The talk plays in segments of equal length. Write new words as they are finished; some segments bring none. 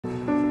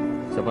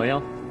小朋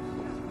友，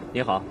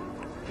你好，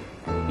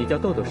你叫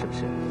豆豆是不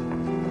是？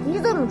你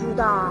怎么知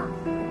道啊？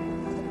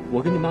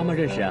我跟你妈妈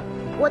认识啊。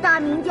我大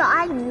名叫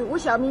安宇，我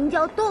小名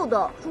叫豆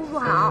豆。叔叔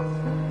好。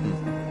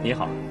你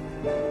好，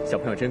小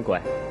朋友真乖，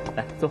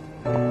来坐。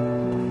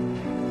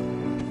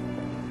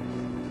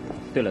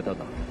对了，豆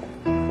豆，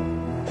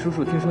叔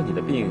叔听说你的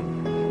病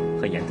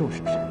很严重，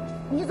是不是？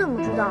你怎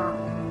么知道啊？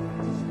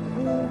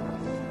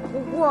不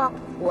过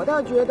我倒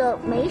觉得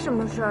没什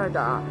么事儿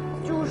的，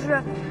就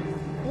是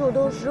有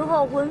的时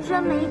候浑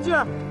身没劲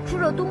儿，吃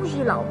了东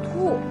西老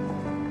吐。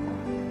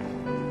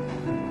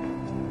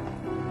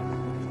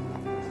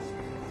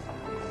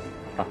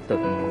啊，豆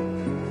豆，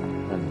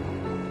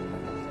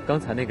刚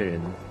才那个人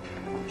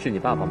是你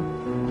爸爸吗？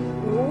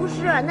不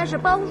是，那是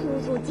包叔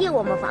叔借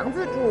我们房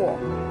子住。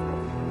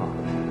啊，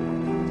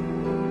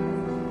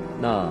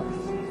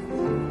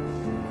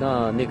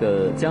那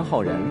个江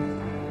浩然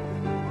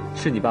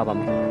是你爸爸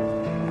吗？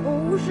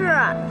不是，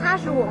他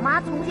是我妈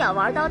从小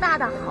玩到大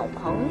的好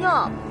朋友。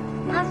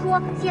他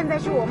说现在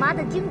是我妈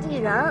的经纪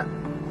人。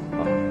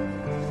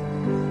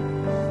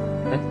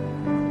哎，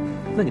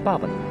那你爸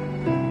爸呢？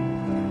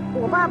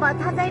我爸爸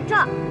他在这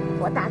儿，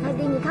我打开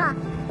给你看。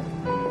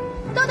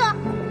豆豆，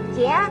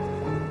姐，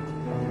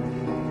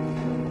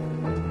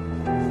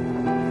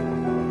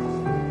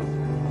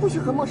不许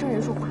和陌生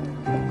人说话。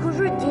可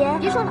是姐，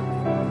别说了。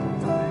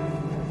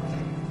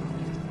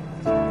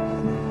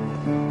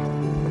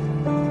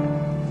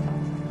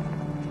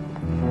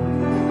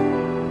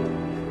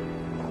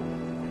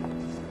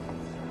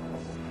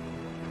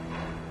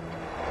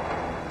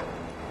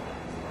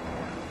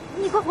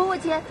你快还我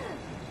钱，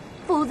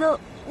否则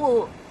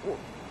我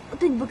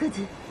对你不客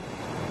气。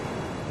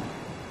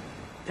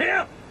停！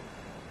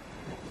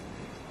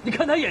你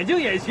看他眼睛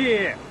演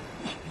戏，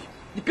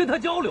你跟他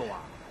交流啊？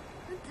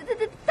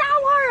大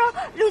腕啊，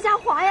刘家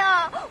华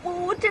呀，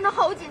我真的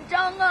好紧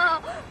张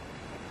啊！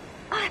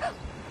哎，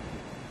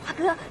华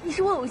哥，你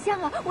是我偶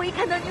像啊，我一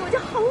看到你我就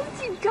好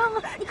紧张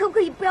啊！你可不可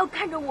以不要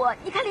看着我？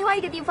你看另外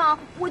一个地方，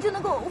我就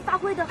能够发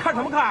挥的。看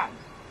什么看？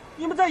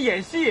你们在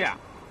演戏，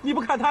你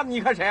不看他，你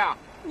看谁啊？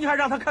你还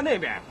让他看那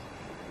边？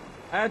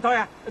哎，导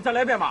演，再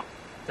来一遍吧，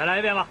再来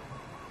一遍吧。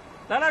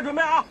来，准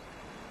备啊，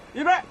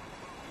预备，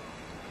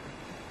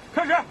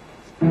开始。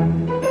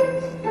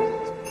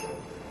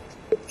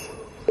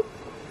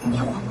别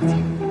还我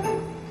钱，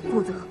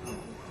否则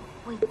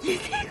我一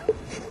定。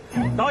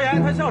导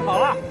演，他笑场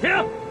了，停！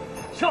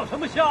笑什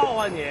么笑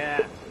啊你？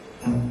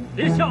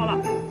别笑了，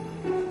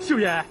秀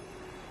妍，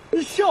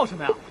你笑什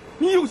么呀？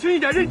你用心一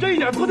点，认真一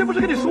点。昨天不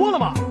是跟你说了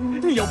吗？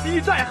你要逼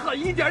再狠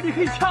一点，你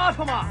可以掐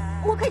他吗？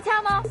我可以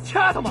掐吗？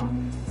掐他吗？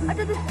啊，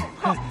对，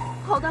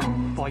好的。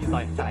不好意思，导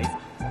演，再来一次。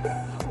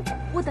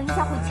我等一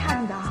下会掐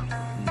你的啊。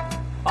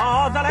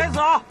好，再来一次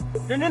啊，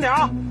认真点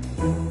啊。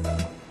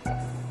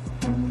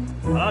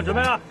好了，准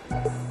备了，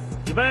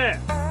预备，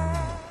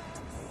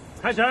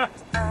开始。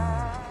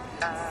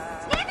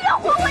你一定要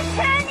还我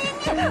钱！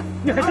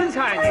你还真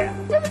掐呀你！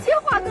对不起，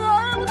华哥，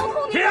我都痛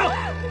你。停！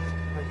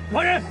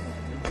换人！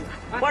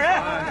换人！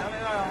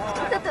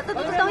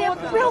导演，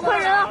不要换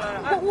人啊！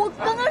我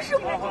刚刚是，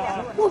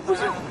我不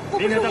是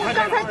刚刚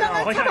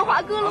掐到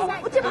华哥了，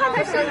我就怕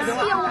他生气，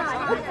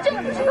我真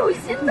的不是有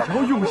心的。你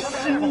要用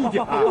心一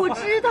点。我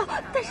知道，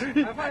但是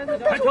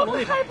我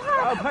很害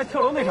怕。拍跳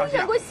楼那场戏，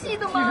演过戏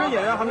的吗？替身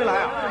演员还没来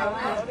啊？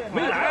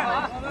没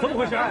来？怎么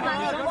回事？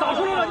早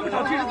说了让你们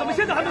找替身，怎么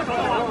现在还没有找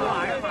到啊？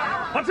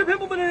把制片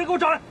部门的人给我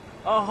找来。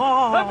啊，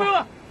好。哎，不用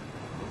了。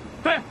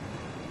对，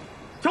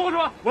跳过是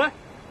吧？我来。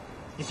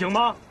你行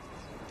吗？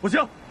我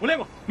行，我练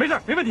过，没事，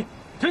没问题。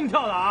真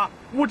跳的啊！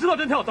我知道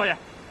真跳，导演。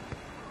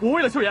我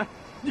为了秀妍，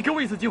你给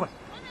我一次机会，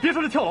别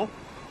说是跳楼，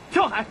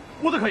跳海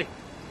我都可以，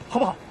好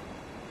不好？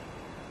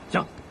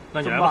行，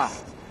那你来吧。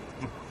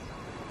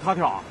他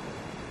跳啊？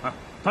啊，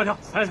他跳，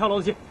还得跳楼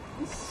的戏。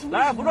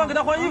来，服装给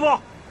他换衣服。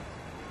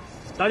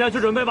大家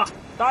去准备吧，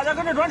大家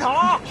跟着转场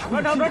啊！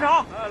转场。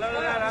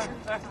来，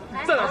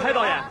在哪拍，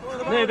导演？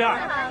那边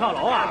跳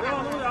楼啊！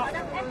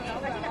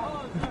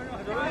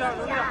准备点。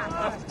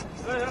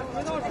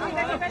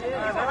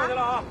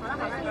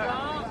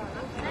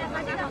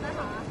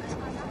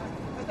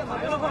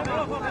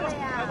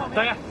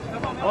大爷，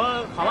我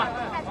好了，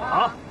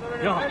好，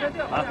挺好，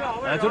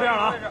就这样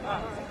了啊，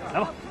来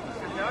吧。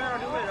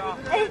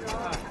哎，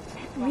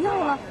不要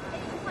了，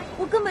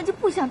我根本就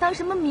不想当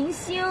什么明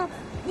星，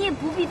你也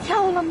不必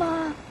跳了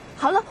吗？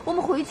好了，我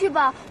们回去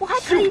吧，我还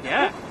可以。秀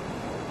妍，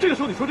这个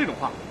时候你说这种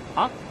话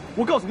啊？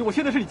我告诉你，我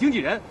现在是你经纪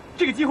人，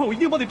这个机会我一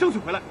定帮你争取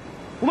回来。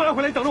我马上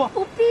回来，你等着我。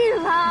不必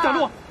了，你等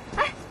着我。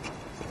哎，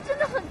真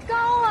的很高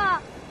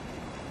啊，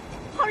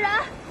浩然。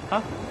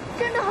啊，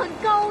真的很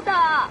高的。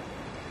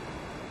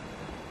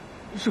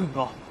是很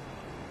高。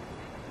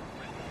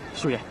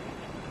秀妍，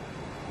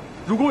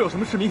如果我有什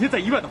么事明天在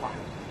医院的话，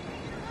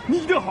你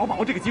一定要好好把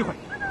握这个机会，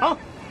啊！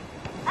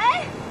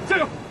哎，加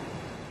油！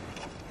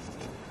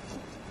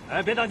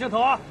哎，别挡镜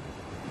头啊！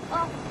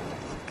啊。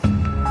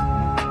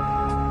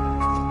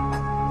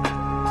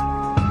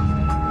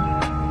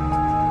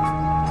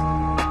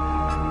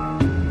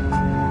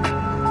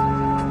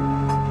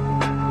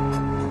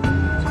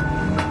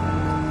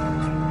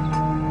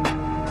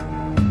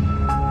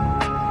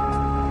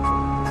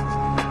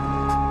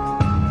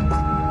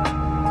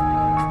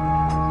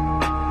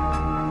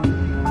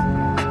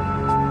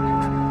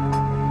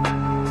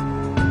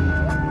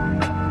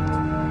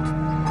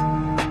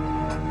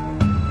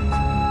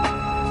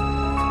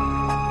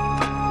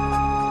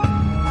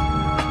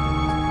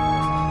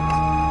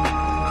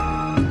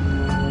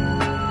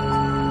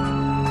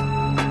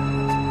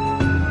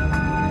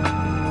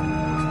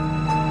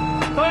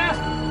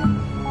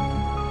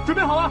准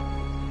备好了。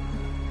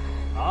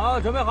好，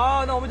准备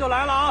好，那我们就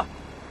来了啊！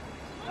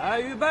来，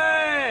预备，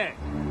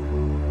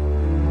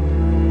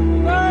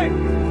预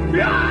备，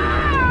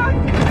呀！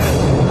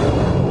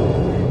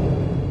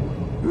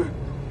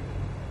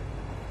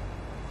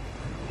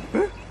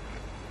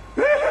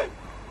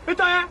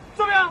导演，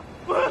怎么样？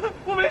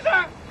我没事，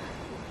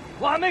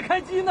我还没开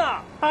机呢。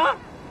啊？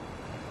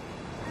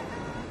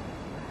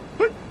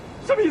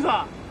什么意思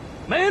啊？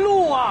没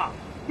录啊？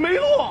没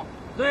录？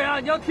对啊，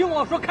你要听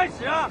我说，开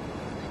始啊！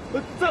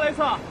再来一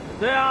次啊？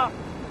对啊。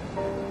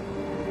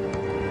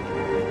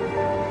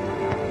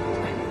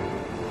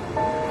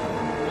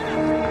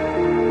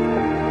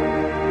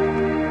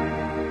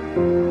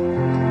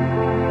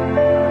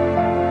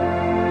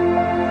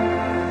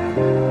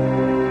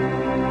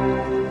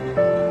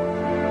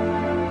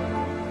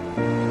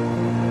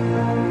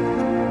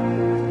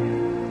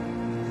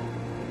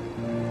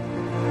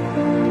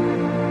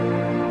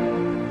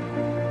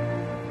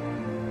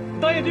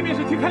导演这边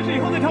是停开始以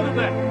后再跳，对不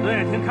对？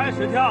对，停开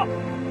始跳。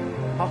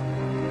好。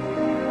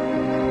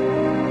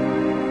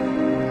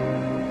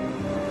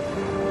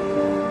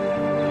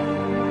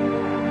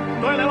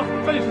导演来了，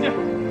抓紧时间。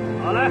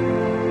好嘞。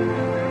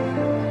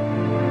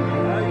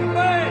来，预备，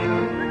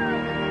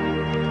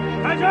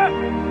开始。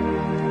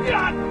呀！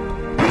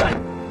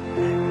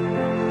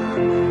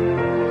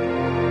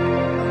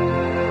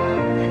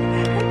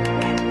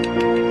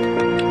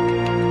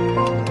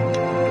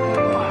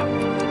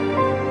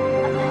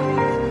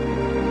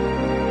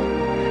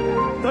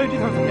导演这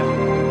条怎么样？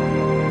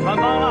穿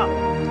帮了。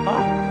啊？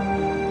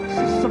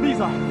什么意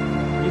思啊？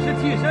你是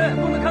替身，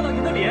不能看到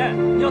你的脸，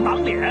你要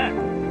挡脸。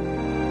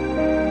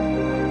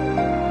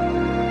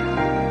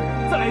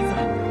再来一次，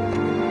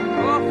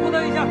我扶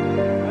他一下。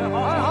哎，好，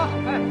哎，好，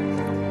哎，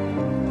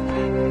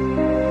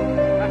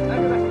来，这边，慢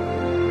点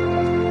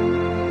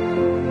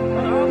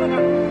啊，慢点，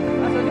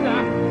来，小心点，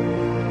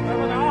来，慢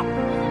点啊。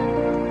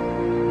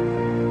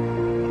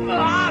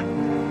啊！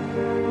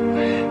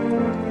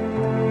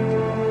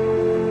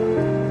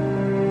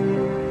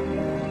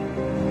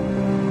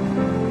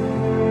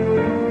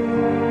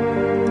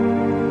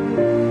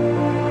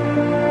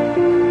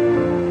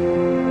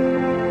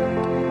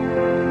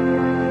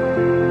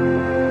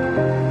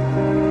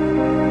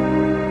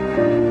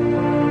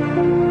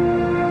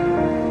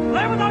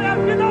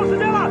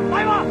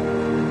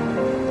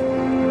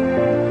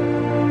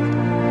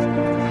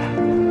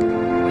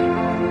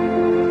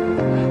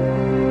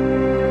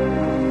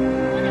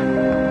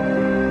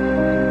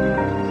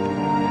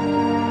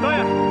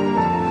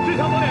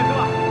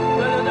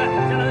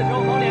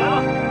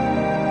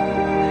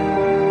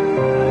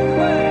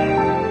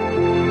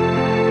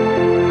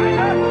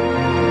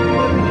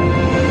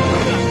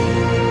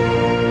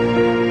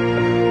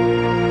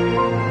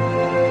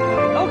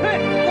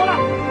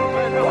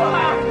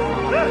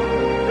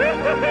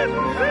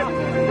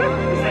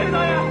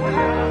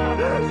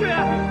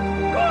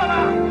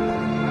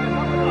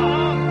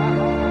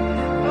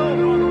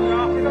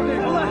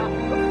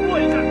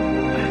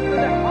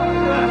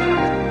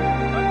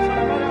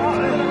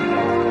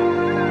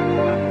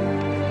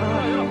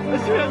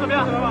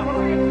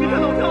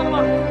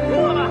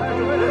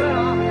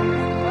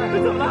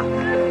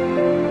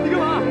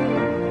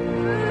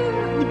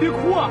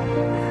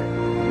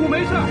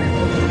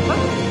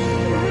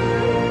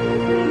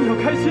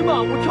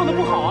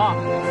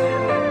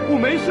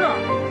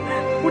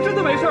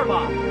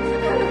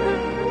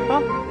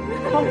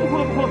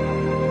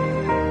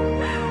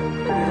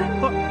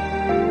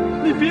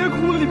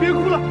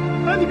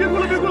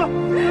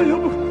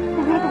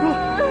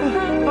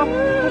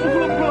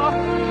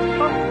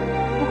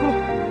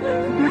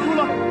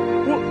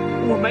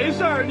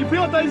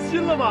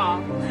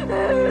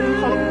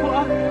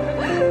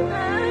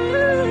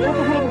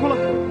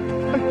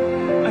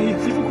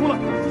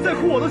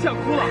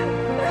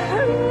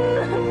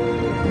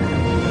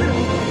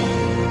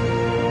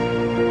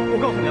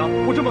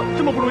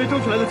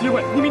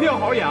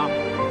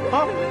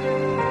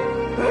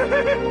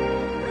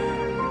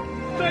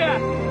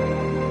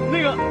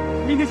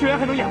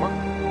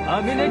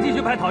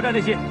这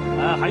戏，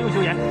还用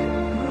修演？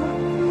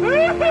不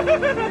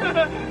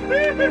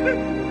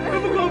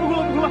哭了，不哭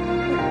了，不哭了，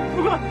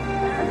不哭了！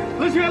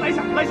轮学员来一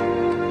下，来一下！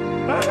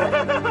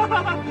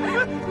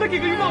那给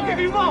个拥抱，给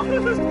个拥抱！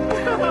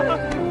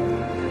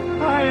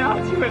哎呀，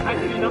机会还是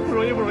你的，不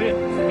容易，不容易！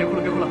别哭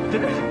了，别哭了，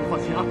真的没事，放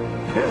心啊！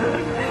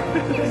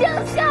你这样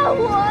吓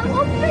我，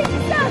我被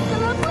你吓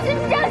死了！不许你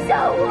这样吓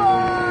我！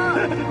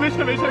没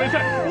事，没事，没事，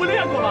我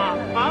练过了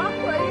啊！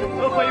换衣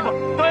服，换衣服，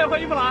导演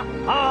换衣服了啊！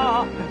好好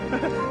好。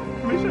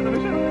没事的，没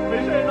事的，没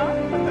事的。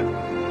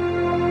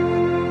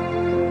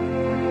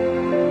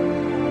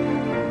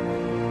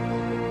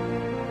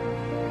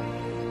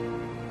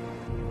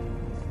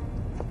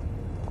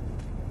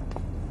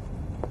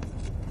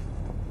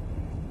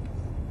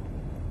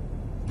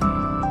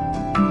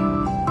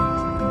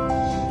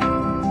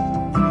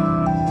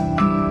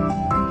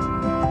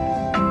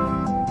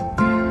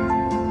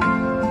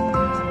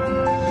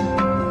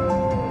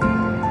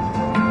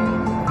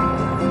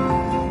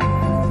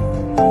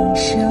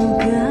首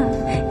歌。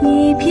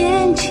一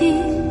片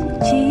情，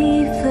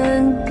几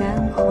分感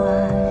怀，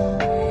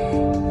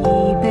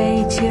一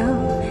杯酒，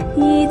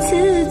一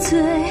次醉，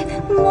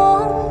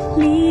梦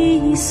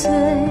里碎。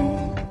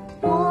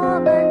我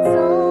们走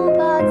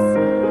吧，此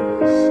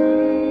时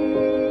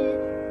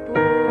不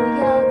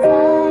要再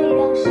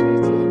让时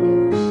间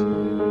流逝。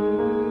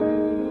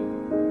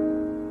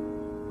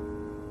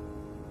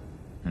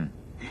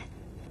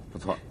不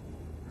错。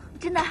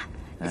真的，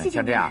谢谢你。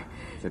像这样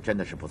就真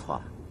的是不错。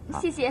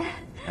谢谢。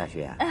哎，学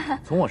员，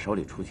从我手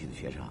里出去的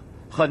学生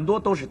很多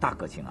都是大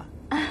个性啊。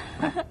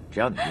只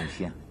要你用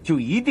心，就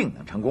一定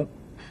能成功。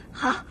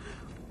好，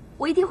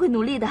我一定会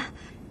努力的。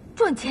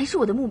赚钱是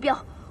我的目标，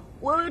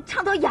我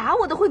唱到哑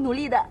我都会努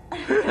力的。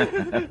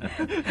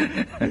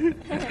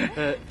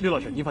刘老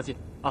师，您放心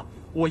啊，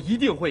我一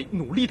定会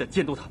努力的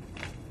监督他，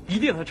一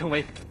定让他成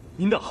为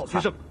您的好学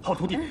生、好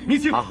徒弟、明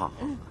星。好好。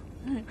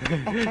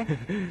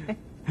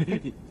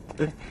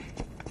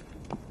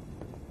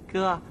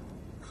哥，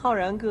浩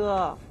然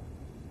哥，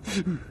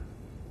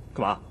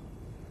干嘛？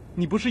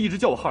你不是一直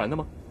叫我浩然的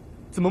吗？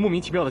怎么莫名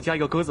其妙的加一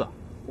个哥字？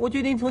我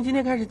决定从今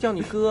天开始叫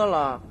你哥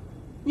了。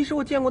你是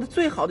我见过的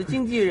最好的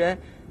经纪人，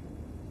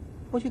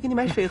我去给你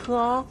买水喝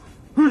啊。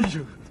哎呀，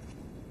什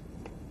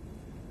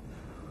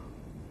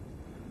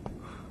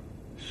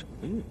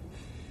么呀？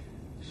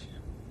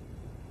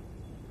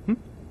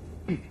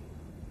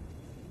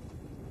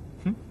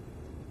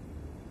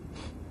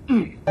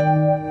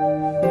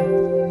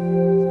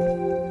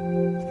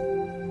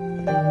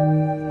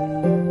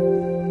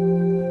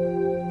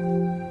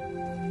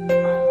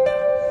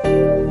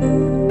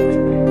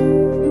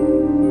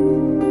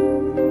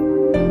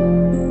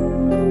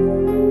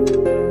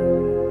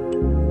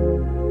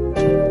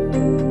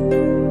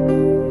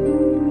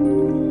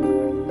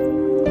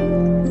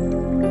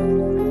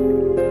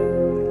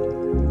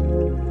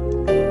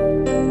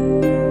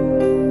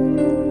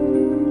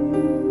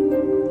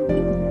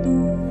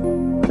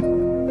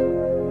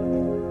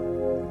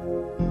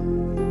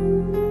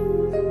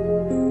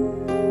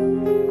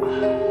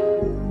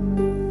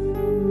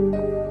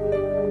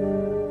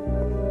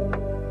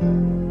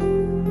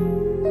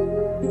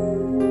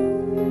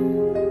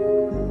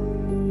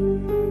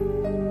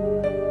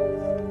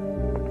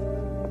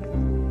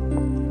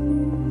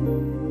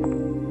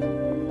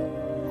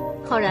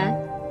浩然，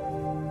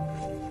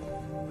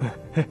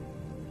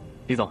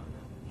李总，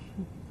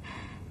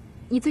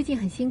你最近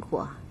很辛苦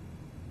啊。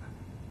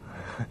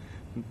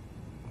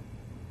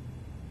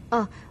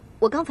哦，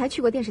我刚才去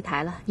过电视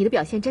台了，你的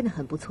表现真的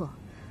很不错，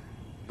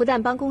不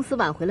但帮公司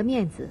挽回了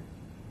面子，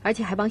而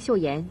且还帮秀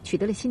妍取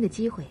得了新的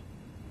机会。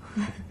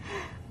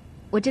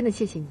我真的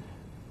谢谢你。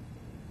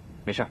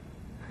没事儿。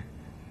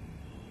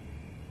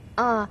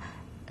啊，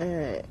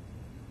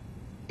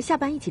下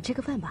班一起吃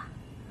个饭吧。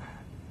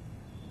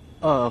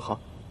好。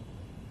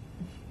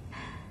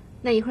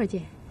那一会儿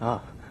见。啊。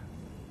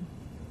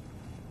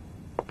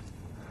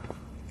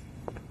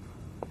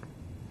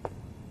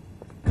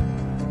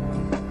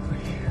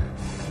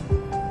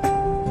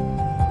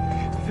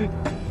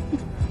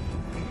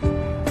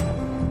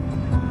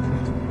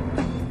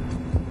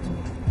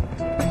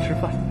吃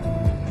饭，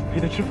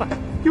陪他吃饭，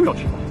又要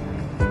吃饭，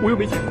我又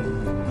没钱，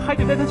还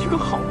得带他去个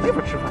好地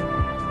方吃饭。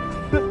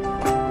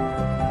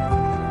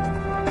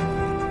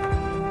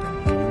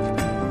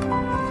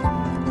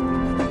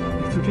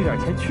这点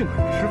钱去哪儿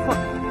吃饭？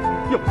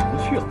要不就不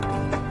去了，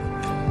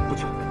不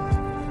去了。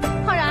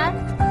浩然，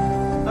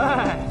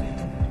哎，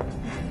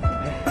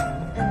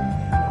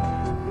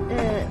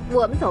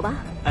我们走吧。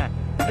哎，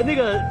那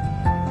个，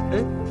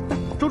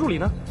周助理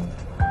呢？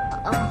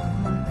哦，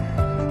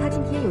他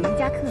今天有瑜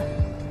伽课。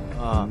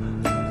啊，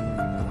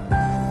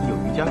有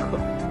瑜伽课。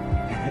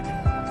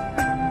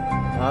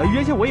啊，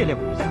原先我也练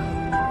过瑜伽，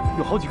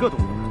有好几个动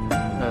作，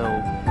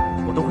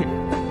我都会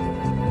练。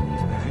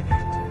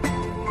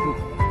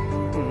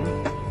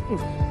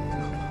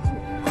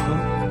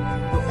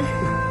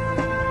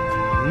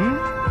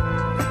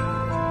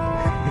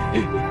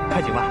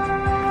还行吧？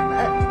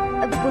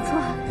不错。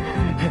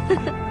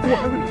我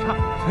还会你唱。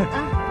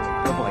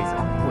不好意思，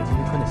我今天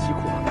穿的西裤。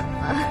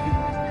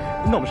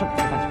那我们上哪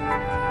吃饭去？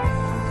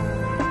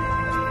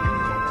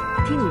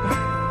听你的。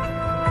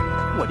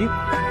我定。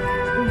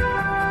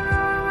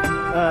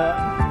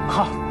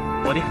好，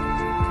我定。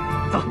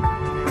走。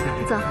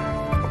走。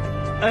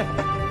哎，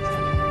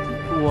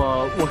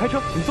我开车，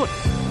你坐着。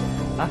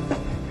啊。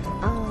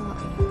哦。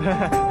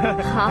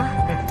好。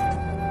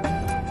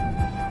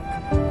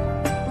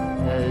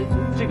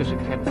这个是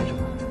开门是吧？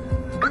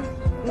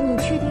你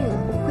确定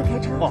会开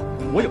车？哦，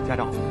我有驾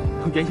照，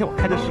原先我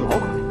开的是老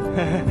款。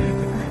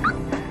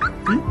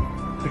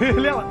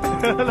亮了，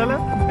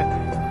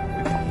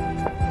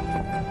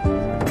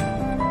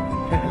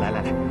来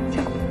来，来，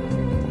请。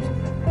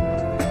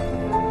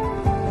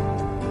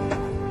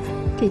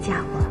这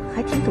家伙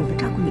还挺懂得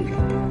照顾女人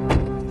的。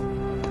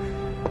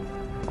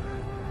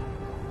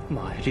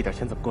妈呀，这点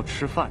钱怎么够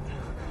吃饭的？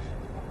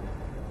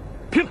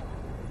拼了，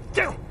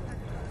加油！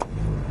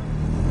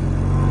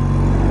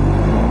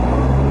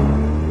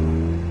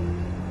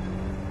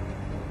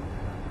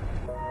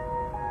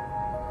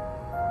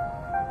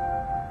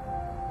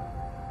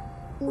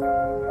我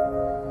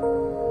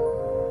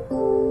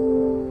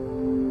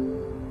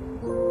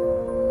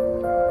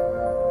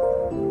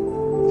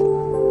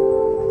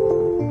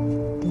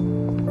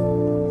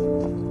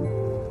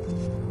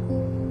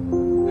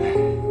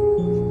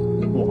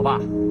吧，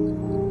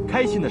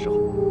开心的时候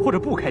或者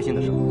不开心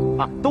的时候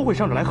啊，都会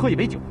上这来喝一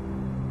杯酒。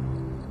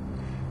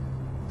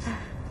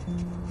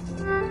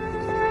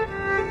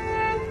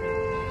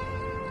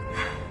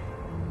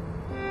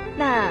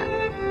那，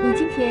你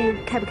今天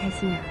开不开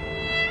心啊？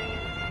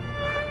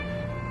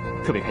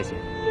特别开心。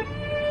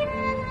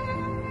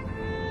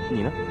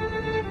你呢？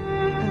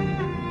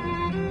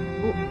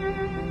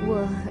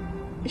我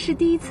是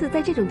第一次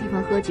在这种地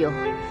方喝酒，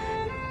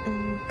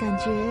感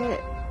觉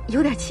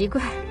有点奇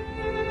怪。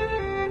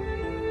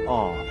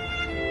哦，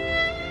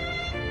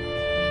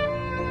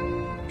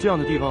这样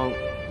的地方，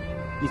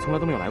你从来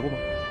都没有来过吗？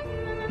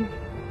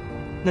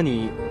那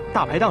你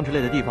大排档之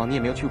类的地方，你也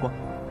没有去过？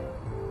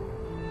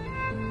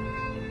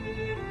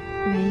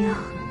没有。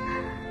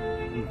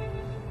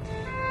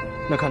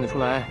那看得出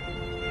来，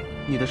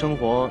你的生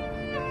活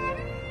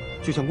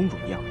就像公主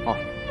一样啊。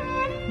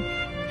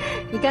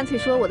你干脆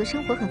说我的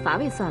生活很乏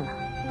味算了。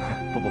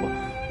不，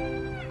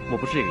我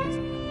不是这个意思。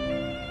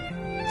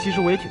其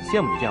实我也挺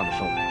羡慕你这样的生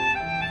活。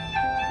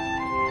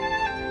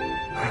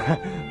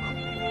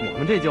我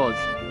们这就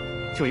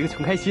一个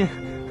穷开心。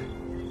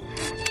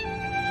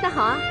那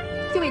好啊，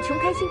就为穷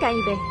开心干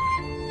一杯。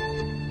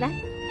来，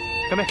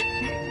干杯！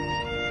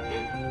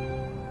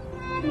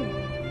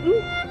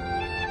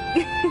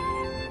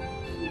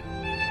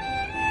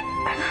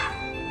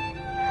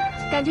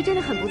感觉真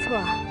的很不错。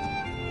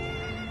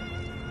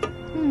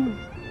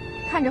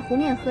看着湖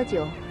面喝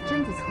酒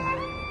真不错，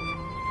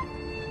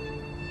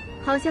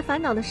好些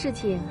烦恼的事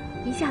情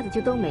一下子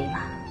就都没了。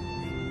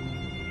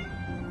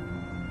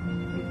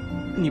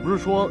你不是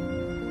说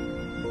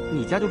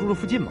你家就住这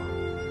附近吗？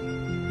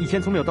以前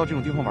从没有到这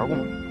种地方玩过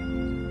吗？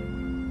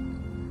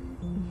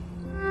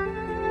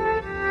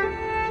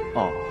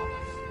哦，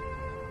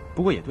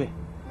不过也对，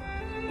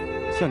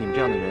像你们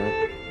这样的人，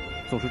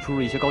总是出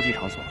入一些高级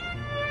场所，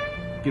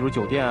比如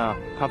酒店啊、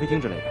咖啡厅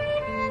之类的。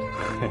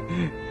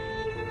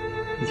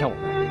你像我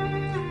们，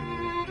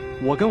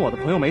我跟我的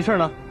朋友没事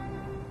呢，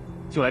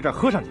就来这儿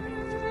喝上几杯，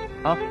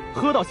啊，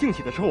喝到兴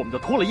起的时候，我们就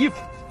脱了衣服，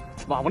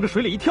往这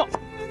水里一跳，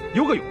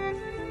游个泳，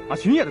啊，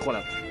巡夜的过来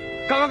了，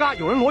嘎嘎嘎，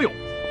有人裸泳，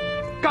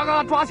嘎嘎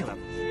嘎抓起来了，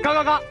嘎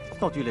嘎嘎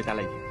到局里待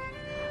了一天。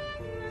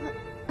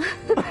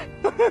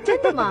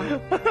真的吗？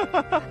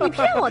你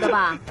骗我的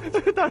吧？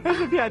当然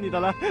是骗你的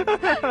了。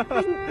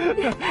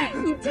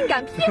你竟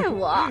敢骗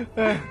我！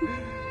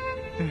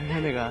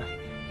那个，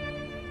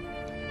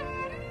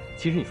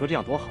其实你说这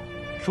样多好，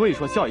说一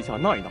说，笑一笑，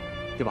闹一闹，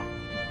对吧？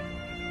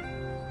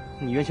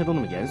你原先都那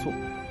么严肃，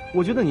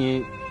我觉得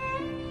你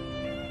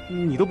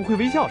都不会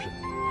微笑似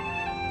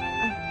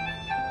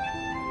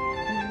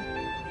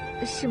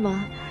的。是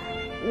吗？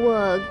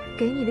我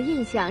给你的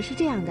印象是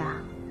这样的。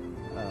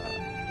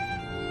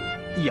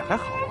也还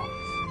好，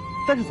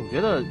但是总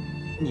觉得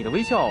你的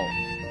微笑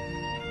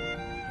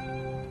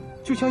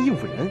就像应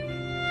付人，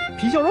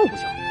皮笑肉不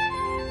笑。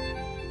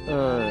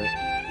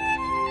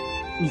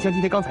你像今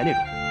天刚才那种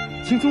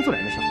轻松自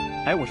然的笑，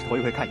哎，我是头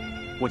一回看见，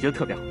我觉得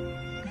特别好。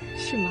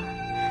是吗？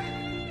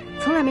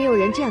从来没有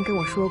人这样跟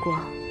我说过。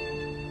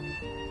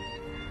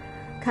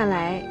看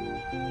来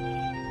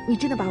你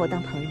真的把我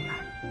当朋友了。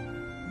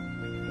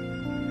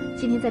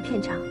今天在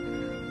片场，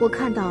我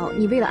看到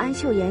你为了安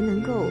秀妍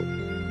能够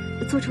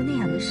做出那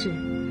样的事，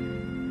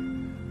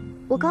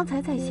我刚才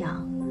在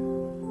想，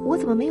我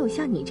怎么没有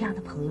像你这样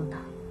的朋友呢？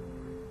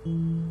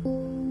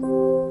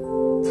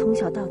从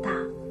小到大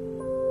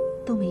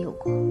都没有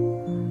过。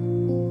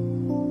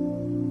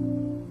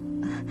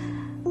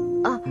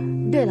啊，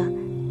对了，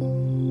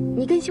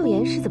你跟秀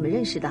妍是怎么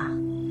认识的？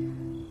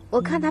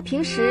我看她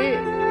平时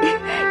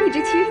一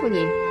直欺负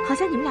你，好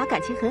像你们俩感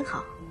情很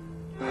好。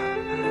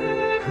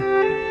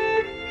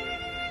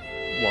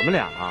我们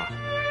俩啊，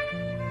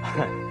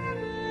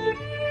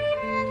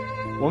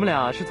我们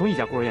俩是从一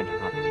家孤儿院长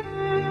大的，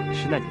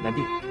是难姐难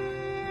弟。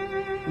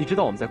你知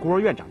道我们在孤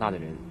儿院长大的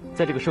人，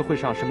在这个社会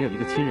上是没有一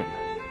个亲人的。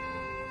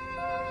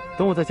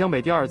等我在江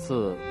北第二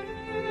次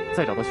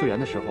再找到秀妍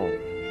的时候，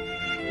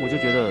我就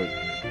觉得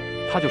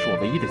她就是我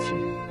唯一的亲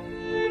人。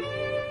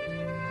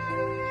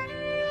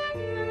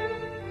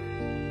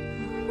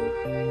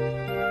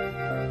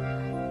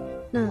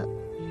那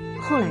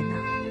后来呢？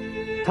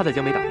她在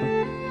江北打工，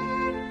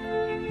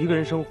一个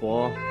人生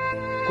活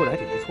过得还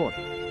挺不错的。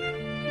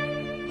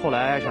后来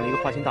爱上了一个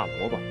花心大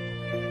伯伯，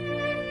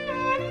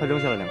他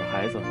扔下了2个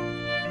孩子，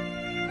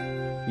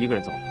一个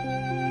人走了。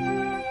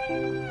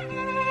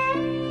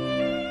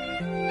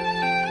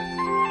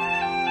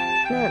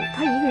那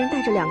他一个人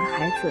带着2个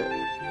孩子，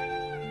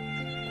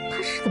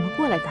他是怎么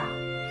过来的？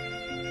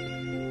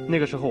那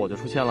个时候我就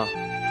出现了。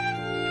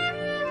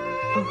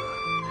哦，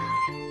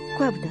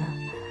怪不得，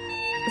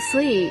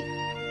所以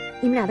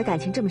你们俩的感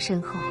情这么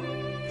深厚。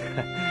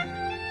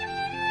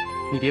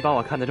你别把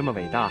我看得这么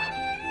伟大。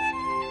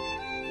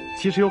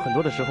其实有很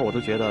多的时候，我都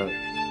觉得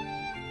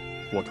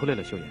我拖累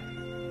了秀妍。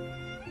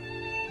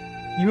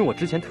因为我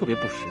之前特别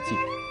不实际，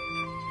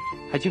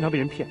还经常被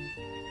人骗。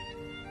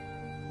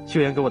秀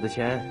妍给我的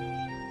钱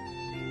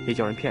也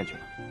叫人骗去了，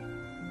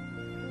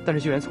但是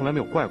秀妍从来没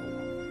有怪过我。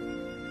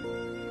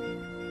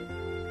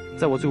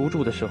在我最无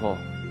助的时候，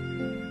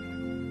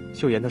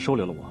秀妍她收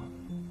留了我，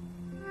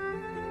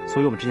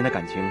所以我们之间的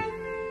感情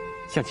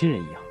像亲人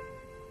一样。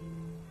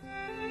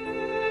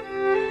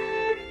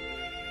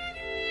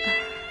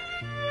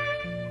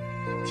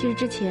其实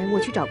之前我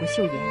去找过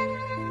秀妍，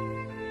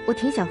我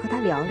挺想和她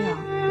聊聊，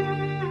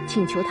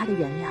请求她的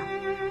原谅，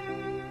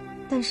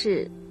但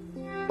是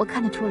我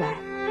看得出来，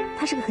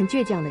她是个很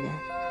倔强的人，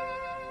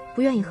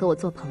不愿意和我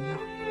做朋友。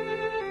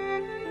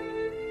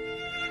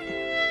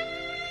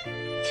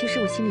其实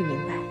我心里明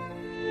白，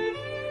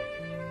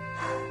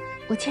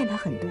我欠她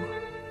很多，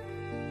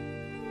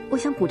我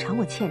想补偿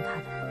我欠她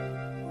的。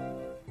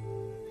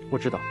我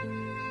知道，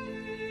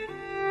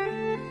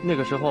那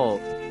个时候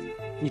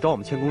你找我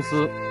们签公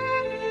司，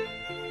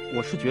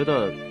我是觉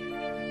得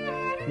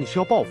你是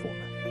要报复我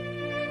们，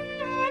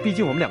毕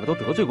竟我们两个都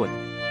得罪过你。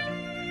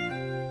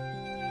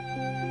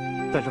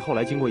但是后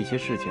来经过一些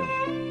事情，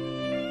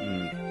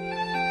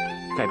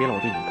改变了我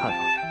对你的看法。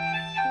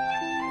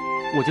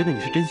我觉得你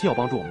是真心要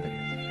帮助我们的人。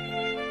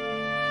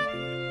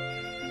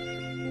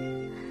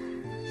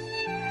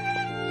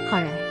浩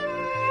然，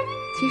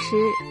其实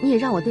你也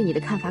让我对你的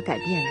看法改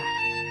变了。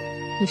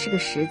你是个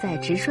实在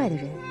直率的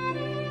人，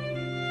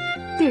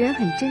对人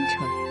很真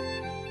诚。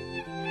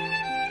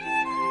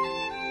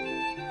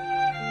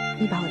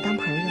你把我当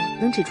朋友，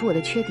能指出我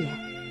的缺点，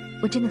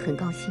我真的很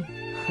高兴。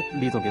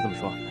李总，别这么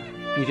说，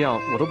你这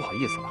样我都不好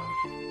意思了。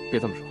别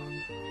这么说。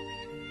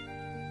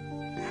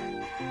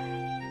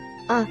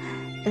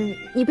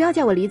你不要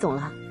叫我李总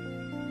了，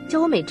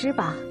叫我美芝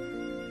吧。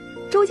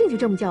周静就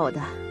这么叫我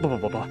的。不，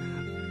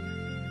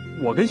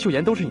我跟秀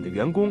妍都是你的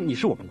员工，你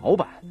是我们老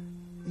板，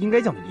应该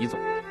叫你李总，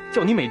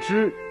叫你美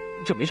芝，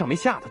这没上没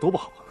下的多不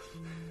好。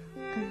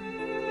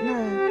那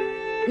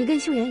你跟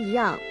秀妍一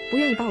样，不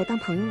愿意把我当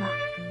朋友了？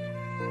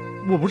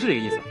我不是这个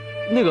意思，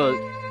那个，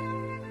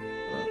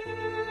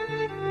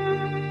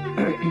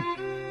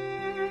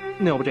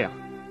那要不这样，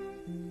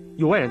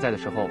有外人在的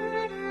时候，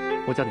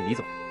我叫你李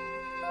总，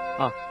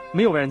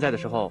没有外人在的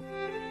时候，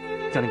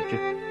叫你美芝。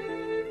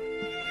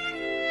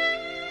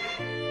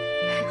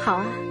好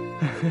啊。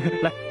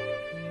来。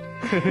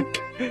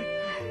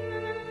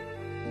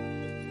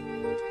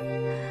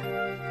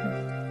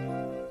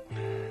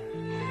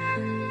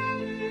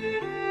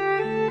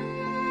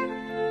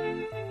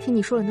听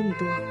你说了那么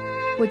多，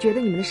我觉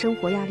得你们的生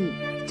活压力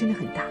真的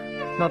很大。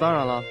那当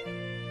然了，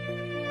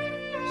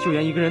秀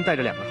妍一个人带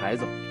着2个孩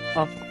子，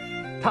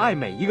她爱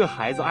每一个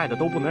孩子，爱的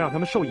都不能让他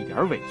们受一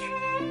点委屈。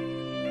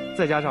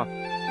再加上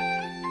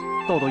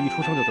豆豆一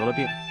出生就得了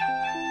病，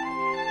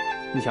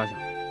你想想，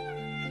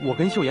我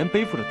跟秀妍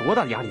背负着多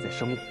大的压力在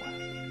生活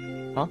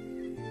呀！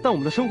但我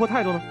们的生活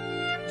态度呢，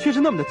却是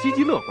那么的积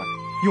极乐观，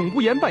永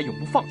不言败，永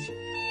不放弃，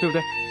对不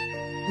对？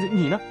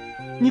你呢？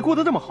你过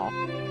得这么好，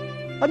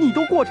你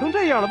都过成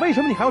这样了，为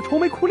什么你还要愁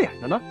眉苦脸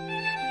的呢？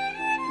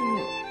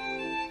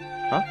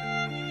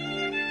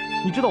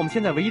你知道我们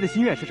现在唯一的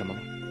心愿是什么吗？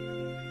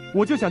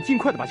我就想尽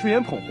快的把秀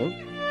妍捧红，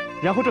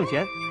然后挣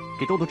钱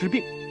给豆豆治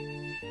病。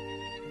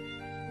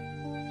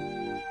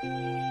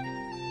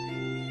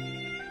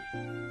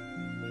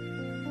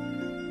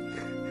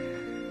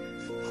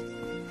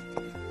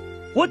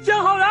我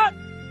江浩然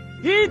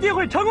一定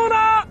会成功的。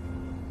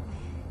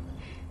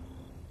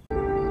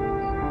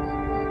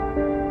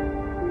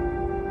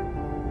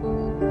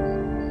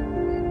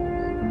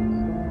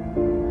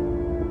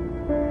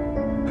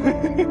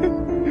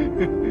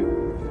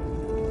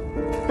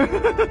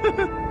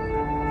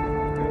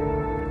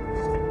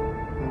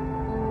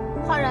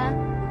浩然，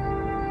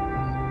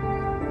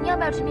你要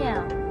不要吃面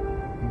啊？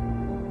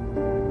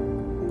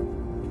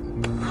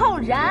浩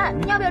然，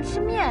你要不要吃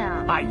面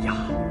啊？哎呀，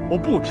我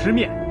不吃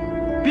面，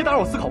别打扰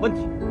我思考问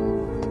题。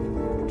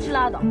吃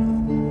拉倒，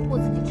我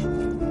自己吃。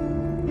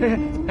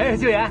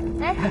秀妍，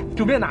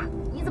煮面呢？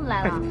你怎么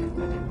来了？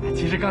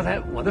其实刚才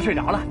我都睡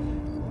着了，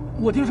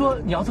我听说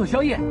你要做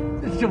宵夜，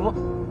这不，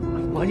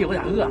我有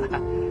点饿了。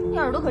你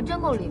耳朵可真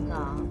够灵的。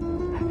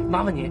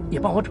麻烦你也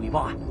帮我煮一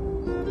包啊。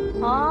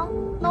好，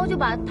那我就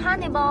把他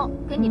那包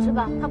给你吃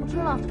吧，他不吃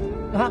了。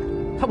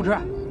他不吃？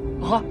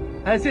好，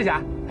谢谢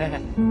啊。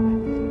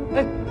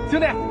兄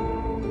弟，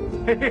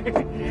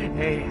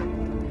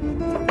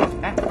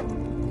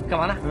干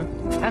嘛呢？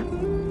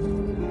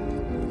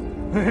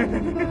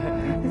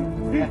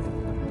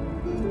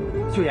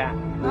秀妍，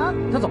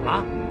他怎么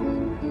了？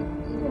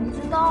我不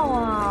知道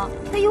啊，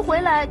他一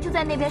回来就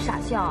在那边傻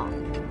笑。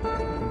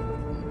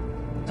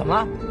怎么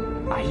了？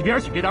一边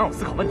去，别打扰我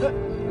思考问题。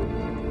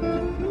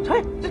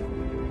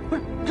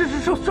这是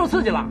受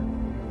刺激了。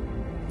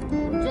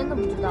我真的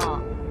不知道，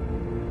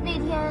那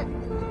天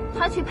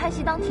他去拍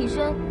戏当替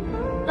身，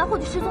然后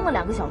就失踪了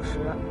2个小时，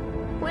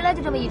回来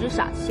就这么一直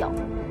傻笑。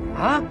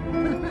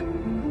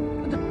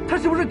他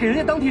是不是给人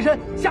家当替身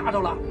吓着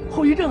了？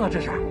后遗症啊，这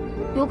是。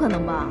有可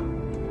能吧。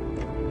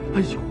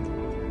哎呦，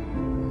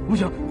不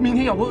行，明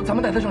天要不咱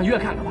们带他上医院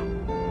看看吧。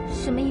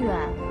什么医院？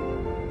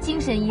精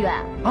神医院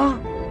啊。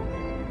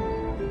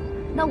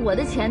那我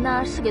的钱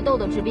呢，是给豆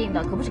豆治病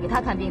的，可不是给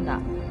他看病的。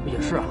也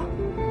是啊。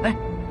哎，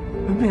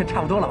病也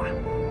差不多了吧？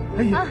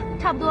哎呀，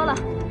差不多了。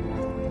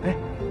哎，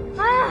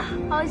哎呀，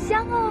好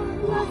香哦，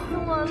饿死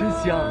我了。真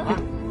香啊！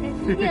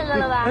你也饿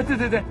了吧？对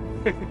对对。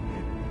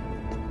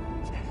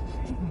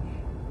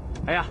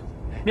哎呀，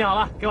面好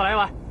了，给我来一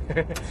碗。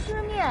吃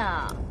面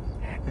啊？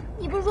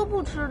你不是说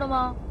不吃的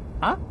吗？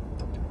啊？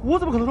我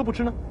怎么可能说不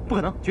吃呢？不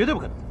可能，绝对不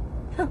可能。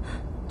哼，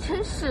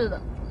真是的，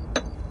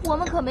我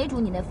们可没煮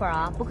你那份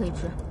啊，不可以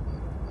吃。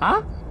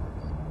啊？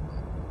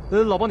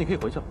老包你可以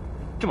回去了，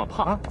这么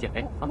胖，减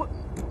肥啊？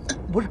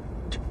不是，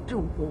这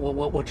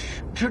我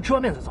吃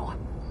完面再走啊。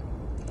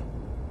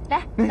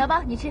来，老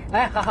包你吃。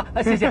哎，好，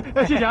谢谢，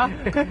谢谢啊。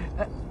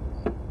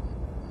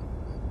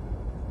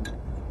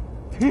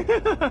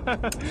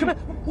什么？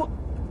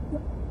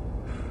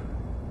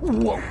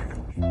我。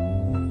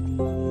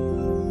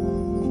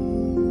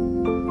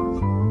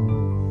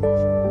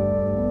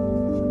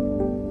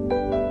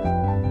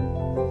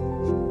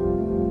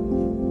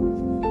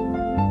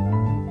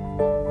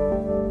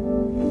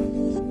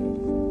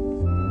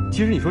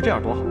其实你说这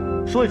样多好，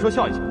说一说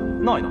笑一笑，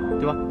闹一闹，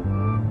对吧？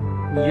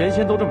你原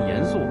先都这么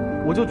严肃，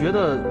我就觉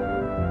得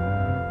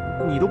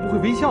你都不会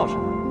微笑似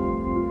的，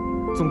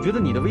总觉得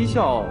你的微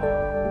笑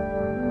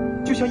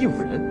就像应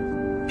付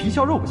人，皮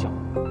笑肉不笑。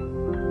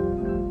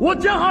我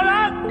江浩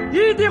然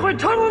一定会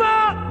成功的。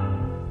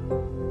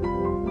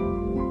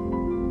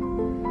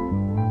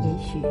也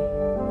许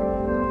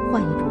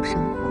换一种生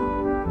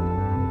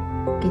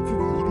活，给自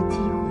己一个机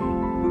会，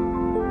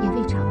也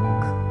未尝不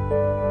可。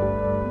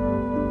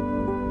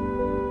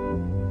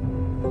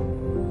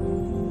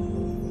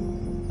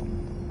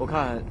我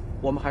看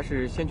我们还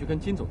是先去跟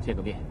金总见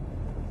个面，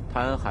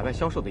谈海外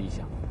销售的意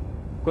向。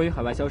关于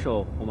海外销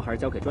售，我们还是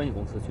交给专业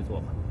公司去做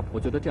吧，我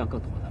觉得这样更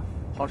妥当。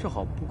好是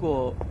好，不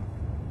过，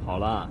好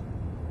了，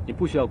你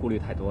不需要顾虑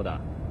太多的，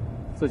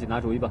自己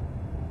拿主意吧，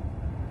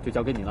就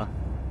交给你了。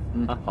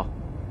啊，好。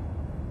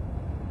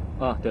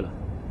啊，对了，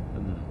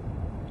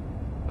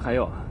还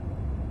有，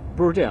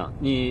不如这样，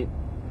你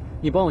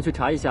帮我去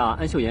查一下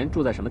安秀妍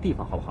住在什么地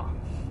方，好不好？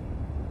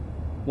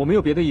我没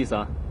有别的意思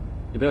啊，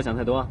你不要想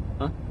太多啊。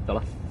走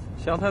了。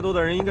想太多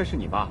的人应该是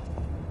你吧？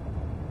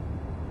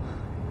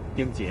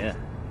丁姐，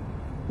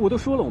我都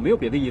说了我没有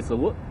别的意思，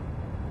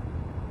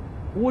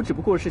我只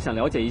不过是想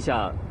了解一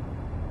下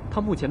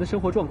他目前的生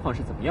活状况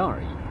是怎么样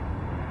而已。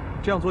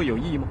这样做有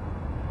意义吗？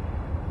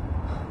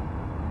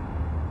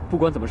不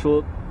管怎么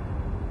说，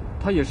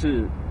她也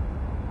是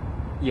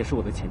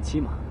我的前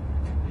妻嘛。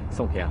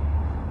宋平，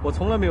我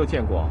从来没有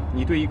见过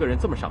你对一个人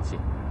这么上心。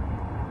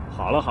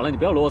好了，你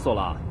不要啰嗦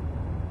了。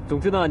总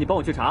之呢，你帮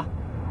我去查，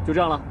就这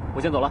样了，我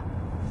先走了。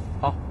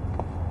好。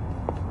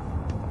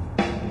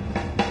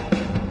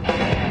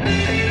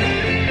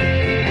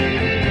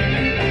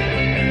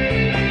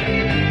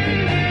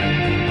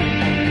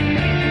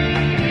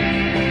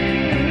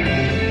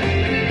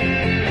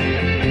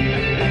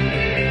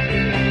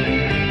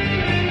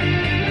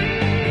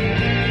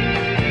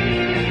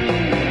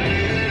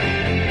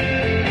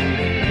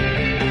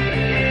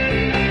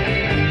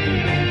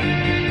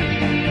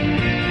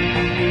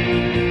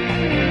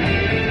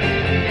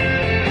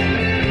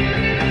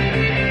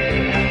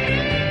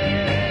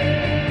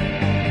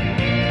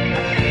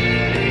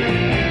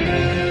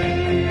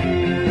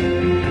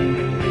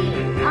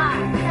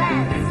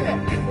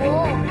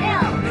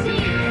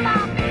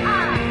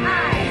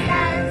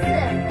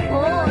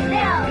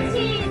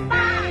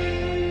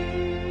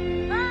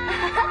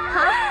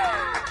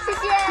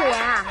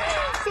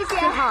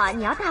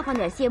你要大方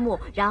点谢幕，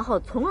然后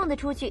从容的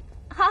出去。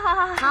好，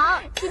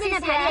今天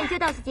的排练就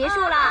到此结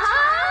束了。好，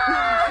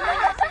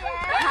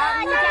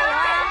你加油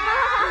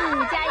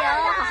啊！加油！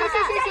谢谢，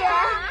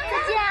再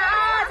见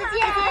啊，再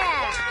见。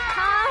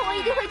好，我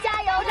一定会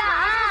加油的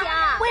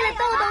啊！为了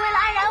豆豆，为了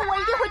安然，我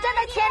一定会赚到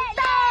钱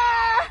的。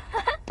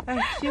哎，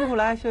辛苦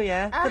了，秀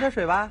妍，喝点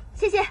水吧。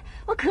谢谢，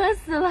我渴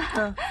死了。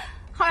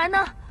浩然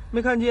呢？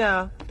没看见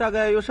啊，大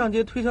概又上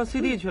街推销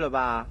CD 去了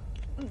吧？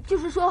就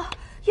是说。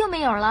又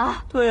没影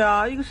了。对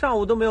啊，一个上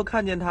午都没有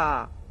看见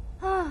他。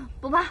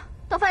不怕，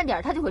到饭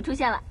点他就会出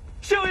现了。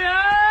秀妍，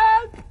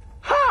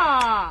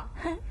哈，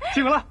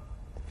辛苦了。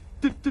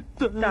对，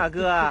大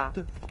哥啊，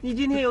你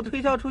今天又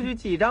推销出去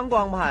几张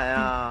光盘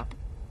啊？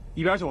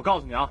一边去！我告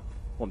诉你啊，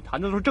我们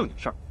谈的都是正经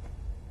事儿。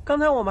刚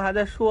才我们还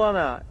在说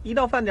呢，一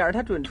到饭点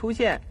他准出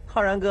现。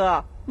浩然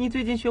哥，你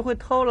最近学会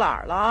偷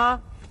懒了啊？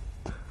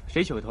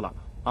谁学会偷懒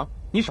了啊？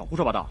你少胡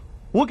说八道！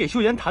我给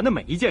秀妍谈的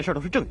每一件事都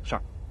是正经事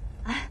儿。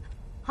哎。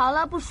好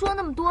了，不说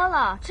那么多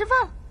了，吃饭，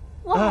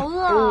我好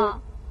饿啊！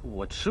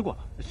我吃过了，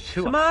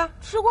什么？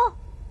吃过？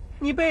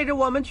你背着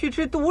我们去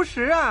吃独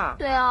食啊？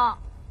对啊。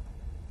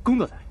工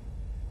作餐。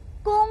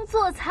工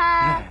作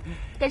餐，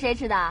跟谁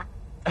吃的？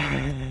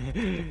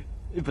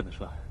不能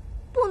说。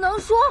不能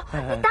说？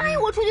你答应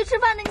我出去吃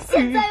饭的，你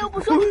现在又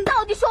不说，你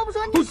到底说不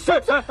说？你说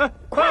不说？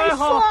快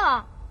说！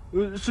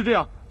是这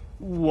样，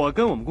我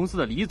跟我们公司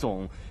的李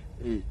总，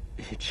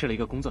吃了一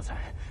个工作餐。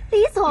李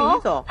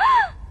总？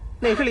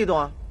哪是李总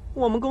啊？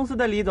我们公司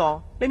的李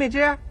总，雷美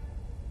芝。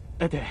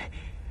哎，对，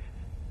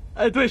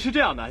对，是这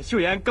样的，秀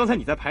妍，刚才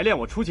你在排练，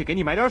我出去给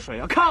你买点水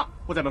啊，咔，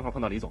我在门口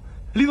碰到李总，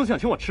李总想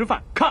请我吃饭，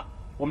咔，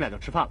我们俩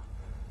就吃饭了。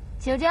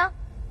就这样。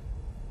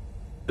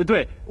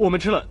对，我们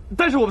吃了，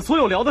但是我们所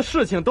有聊的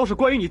事情都是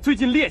关于你最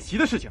近练习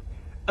的事情。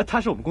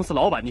他是我们公司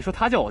老板，你说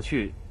他叫我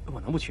去，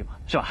我能不去吗？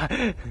是吧？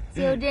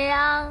就这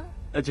样。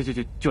就这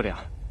样，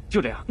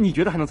就这样，你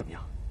觉得还能怎么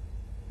样？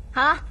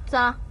好了，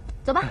算了，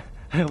走吧。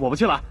我不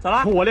去了，走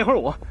了，我练会儿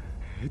舞。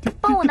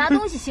帮我拿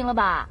东西行了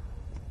吧？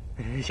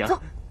行。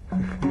走。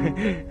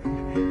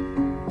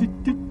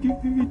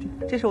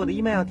这是我的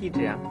email 地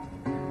址啊。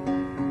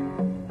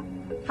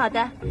好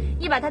的，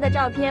你把他的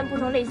照片不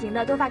同类型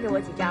的都发给我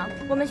几张，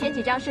我们选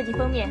几张设计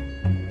封面。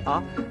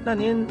好，那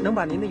您能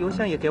把您的邮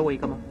箱也给我一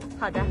个吗？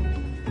好的。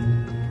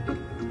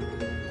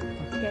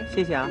OK，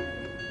 谢谢啊。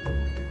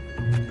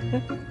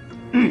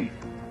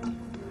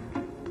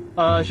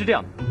是这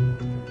样的，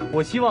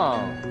我希望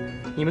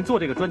你们做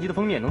这个专辑的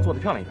封面能做得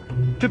漂亮一点，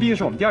这毕竟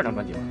是我们第2张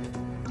专辑了，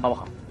好不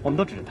好？我们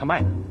都指着它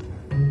卖的。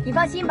你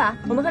放心吧，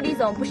我们和李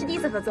总不是第一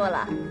次合作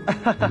了。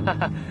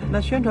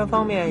那宣传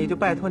方面也就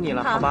拜托你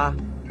了，好吧？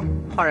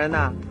浩然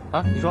呐，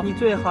啊，你说，你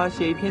最好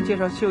写一篇介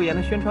绍秀妍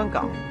的宣传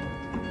稿。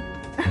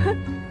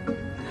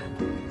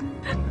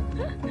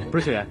不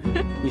是秀妍，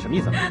你什么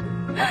意思啊？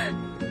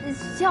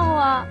笑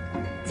啊，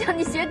叫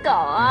你写稿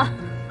啊。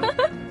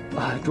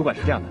主管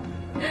是这样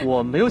的，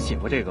我没有写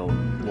过这个，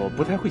我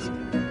不太会写。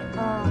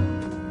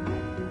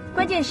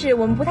关键是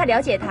我们不太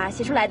了解他，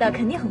写出来的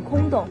肯定很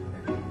空洞。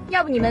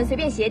要不你们随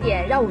便写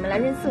点，让我们来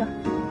润色。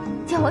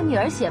叫我女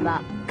儿写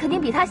吧，肯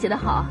定比他写的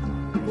好。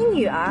你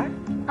女儿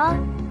啊？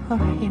哎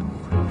呦，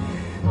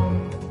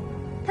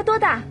她多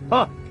大？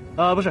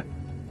不是，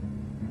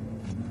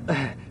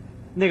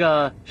那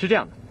个是这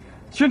样的，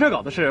宣传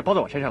稿的事包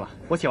在我身上了，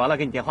我写完了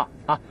给你电话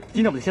啊。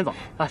今天我们就先走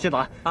啊，先走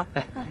啊。好，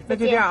那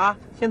就这样啊，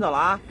先走了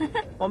啊，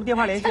我们电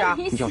话联系啊。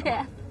你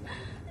写，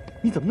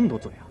你怎么那么多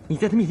嘴啊？你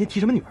在他面前提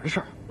什么女儿的事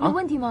儿啊？有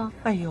问题吗？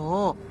哎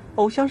呦，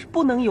偶像是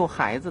不能有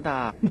孩子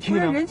的，你听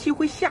见没有？人气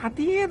会下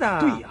跌的。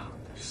对呀，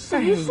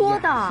谁说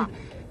的？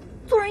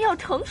做人要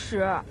诚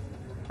实。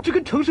这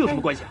跟诚实有什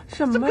么关系啊？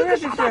什么呀？跟个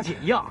傻大姐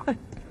一样。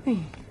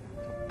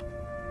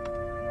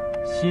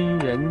新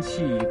人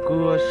气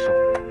歌手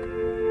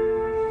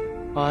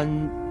安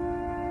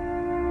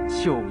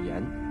秀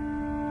妍，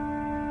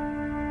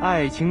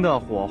爱情的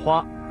火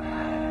花。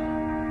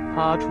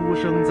她出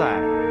生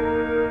在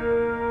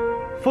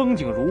风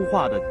景如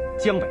画的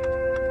江北。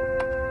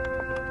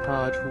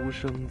她出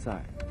生在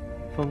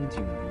风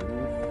景如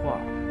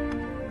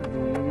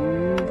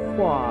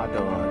画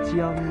的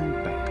江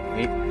北。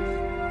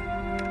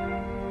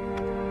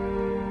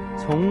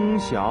从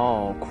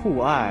小酷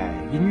爱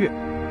音乐。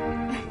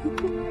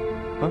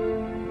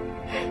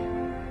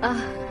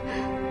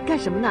干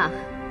什么呢？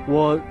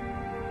我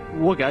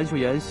给安秀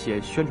妍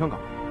写宣传稿。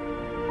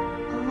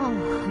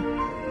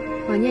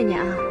我念念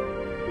啊，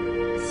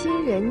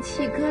新人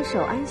气歌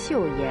手安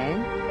秀妍，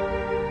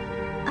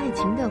爱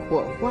情的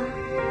火花，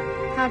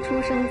她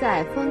出生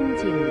在风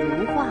景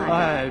如画的。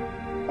哎，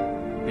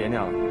别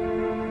念了，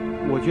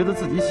我觉得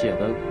自己写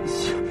的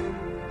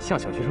像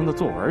小学生的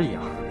作文一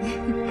样。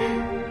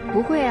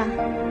不会啊，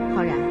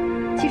浩然，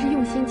其实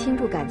用心倾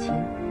注感情，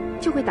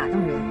就会打动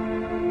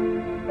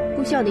人，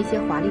不需要那些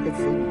华丽的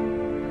词语，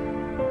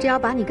只要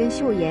把你跟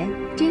秀妍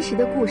真实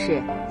的故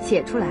事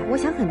写出来，我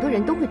想很多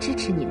人都会支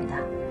持你们的。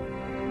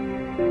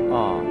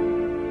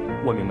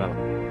我明白了，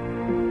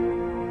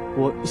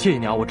我谢谢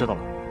你啊，我知道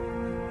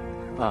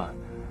了。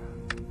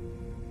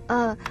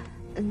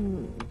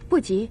不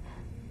急，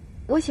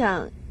我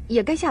想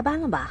也该下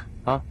班了吧？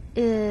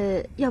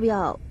要不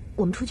要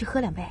我们出去喝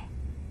2杯？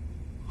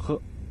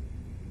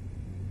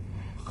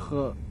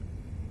喝，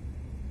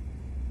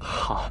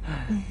好。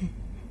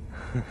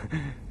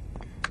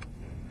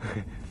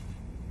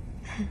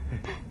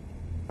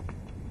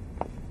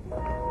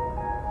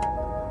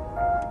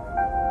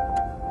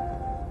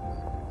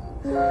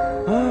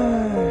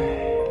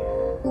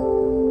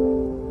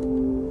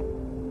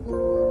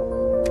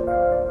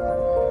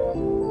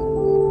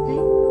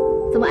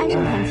怎么唉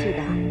声叹气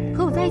的？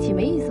和我在一起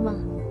没意思吗？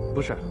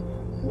不是，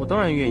我当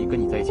然愿意跟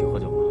你在一起喝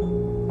酒了。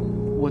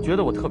我觉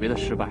得我特别的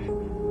失败，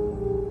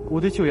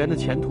我对秀妍的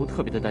前途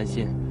特别的担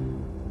心。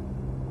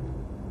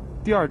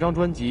第2张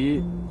专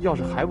辑要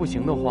是还不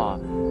行的话，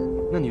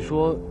那你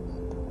说，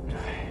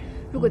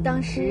如果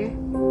当时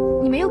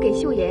你没有给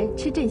秀妍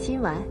吃镇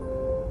心丸，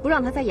不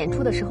让她在演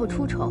出的时候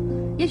出丑，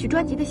也许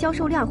专辑的销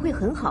售量会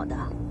很好的。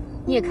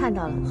你也看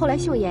到了，后来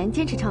秀妍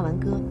坚持唱完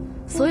歌，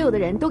所有的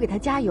人都给她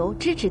加油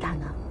支持她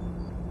呢。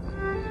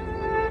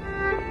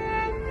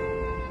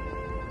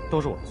都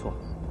是我的错，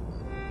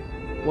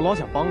我老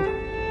想帮她，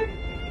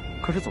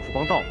可是总是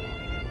帮倒我。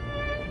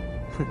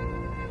哼，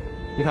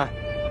你看，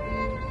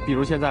比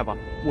如现在吧，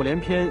我连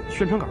篇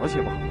宣传稿都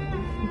写不好。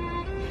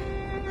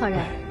浩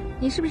然，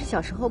你是不是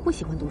小时候不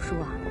喜欢读书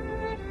啊？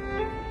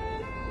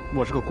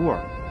我是个孤儿，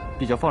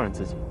比较放任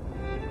自己。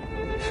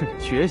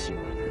学习嘛，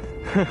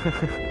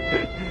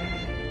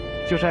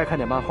就是爱看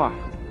点漫画。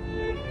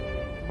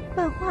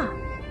漫画？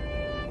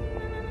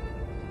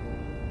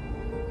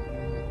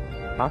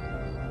啊？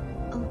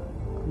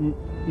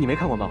你没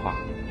看过漫画？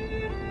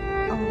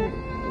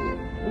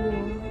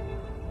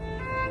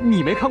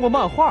你没看过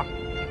漫画？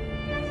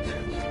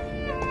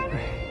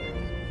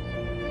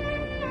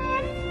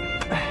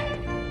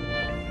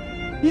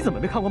你怎么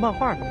没看过漫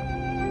画呢？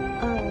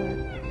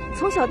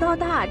从小到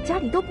大家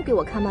里都不给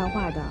我看漫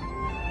画的，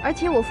而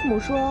且我父母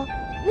说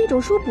那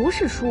种书不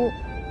是书，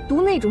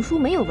读那种书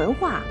没有文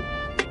化。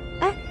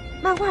哎，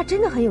漫画真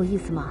的很有意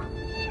思吗？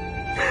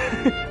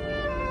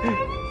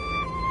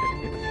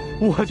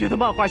我觉得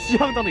漫画相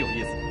当的有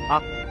意思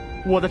啊！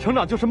我的成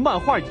长就是漫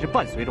画一直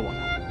伴随着我的。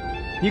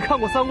你看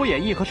过《三国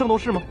演义》和《圣斗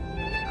士》吗？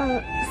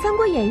《三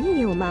国演义》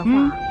也有漫画，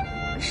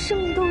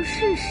圣斗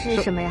士》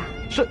是什么呀？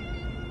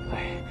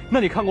那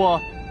你看过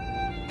《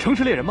城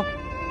市猎人》吗？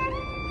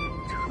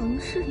城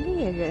市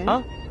猎人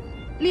啊？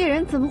猎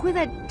人怎么会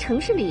在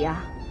城市里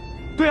呀？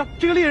对啊，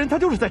这个猎人他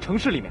就是在城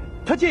市里面，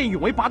他见义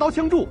勇为，拔刀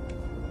相助。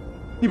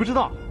你不知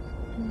道？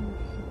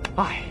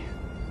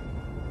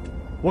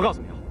我告诉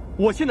你啊，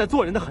我现在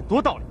做人的很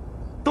多道理，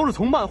都是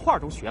从漫画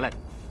中学来的。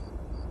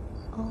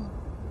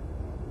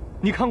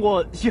你看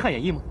过《西汉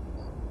演义》吗？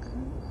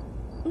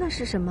那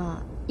是什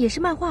么？也是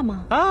漫画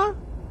吗？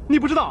你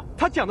不知道，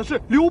他讲的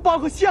是刘邦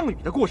和项羽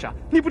的故事啊！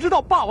你不知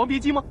道《霸王别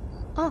姬》吗？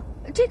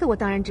这个我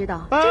当然知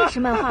道，这是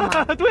漫画吗？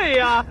对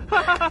呀，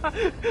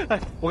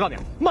我告诉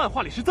你，漫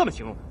画里是这么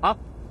形容的啊：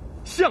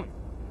项羽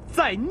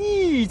在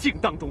逆境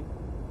当中，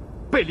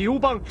被刘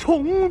邦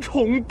重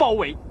重包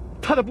围，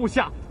他的部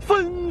下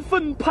纷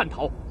纷叛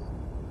逃。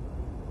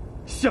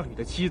项羽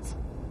的妻子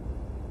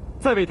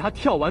在为他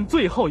跳完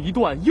最后一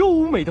段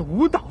优美的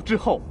舞蹈之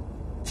后，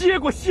接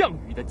过项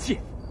羽的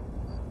剑，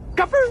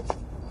嘎嘣儿。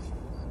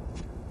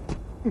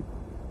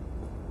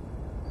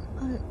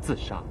自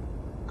杀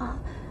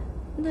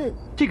那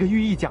这个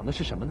寓意讲的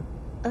是什么呢？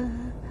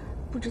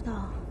不知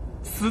道。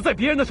死在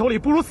别人的手里，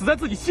不如死在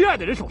自己心爱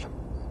的人手上。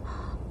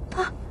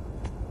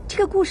这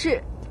个故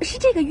事是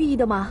这个寓意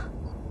的吗？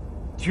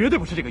绝对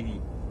不是这个寓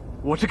意，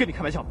我是跟你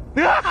开玩笑的。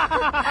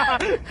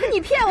你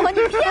骗我！你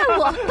骗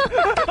我！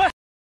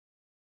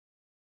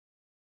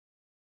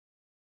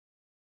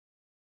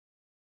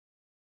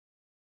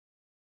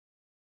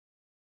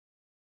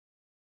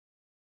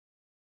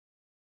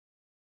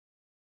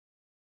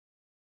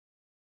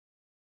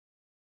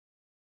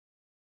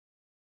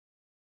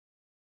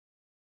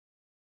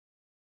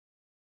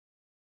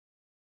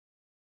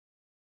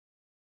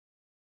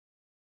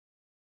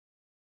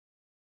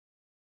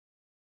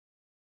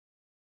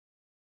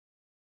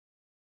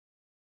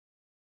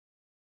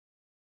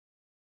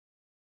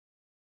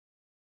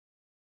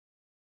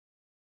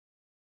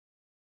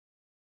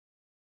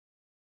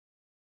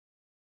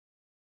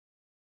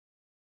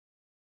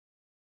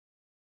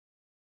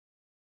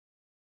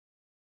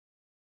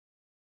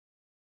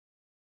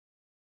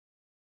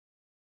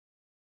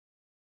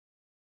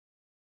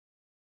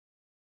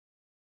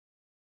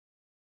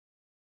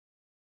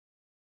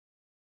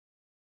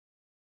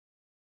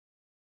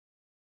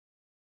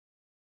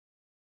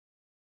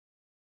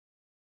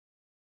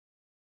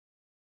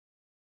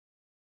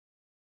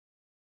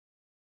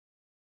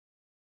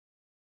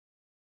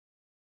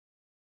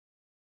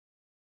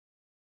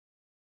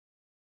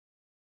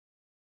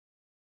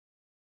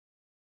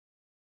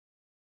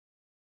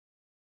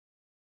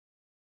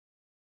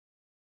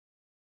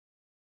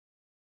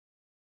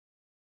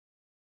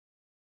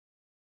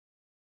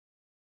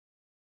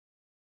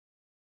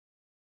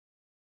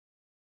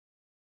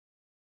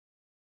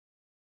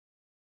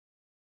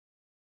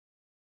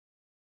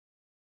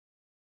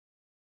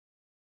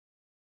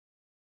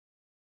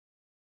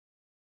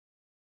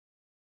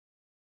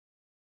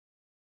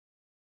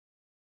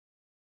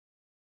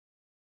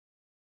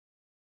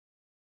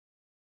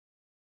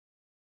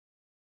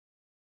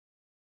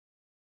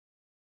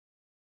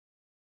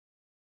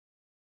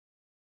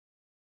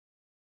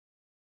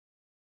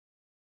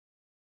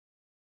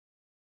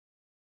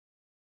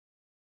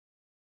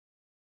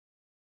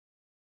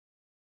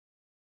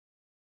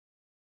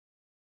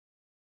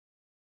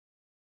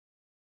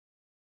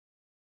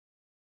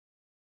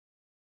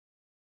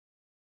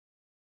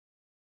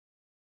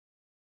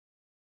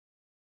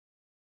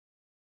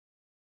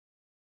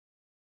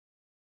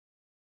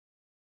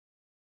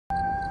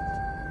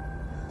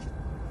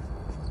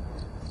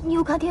你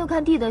又看天又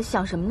看地的，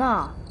想什么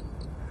呢？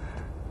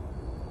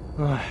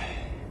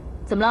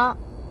怎么了？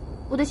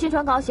我的宣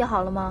传稿写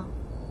好了吗？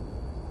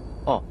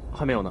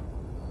还没有呢。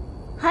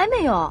还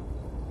没有？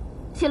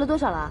写了多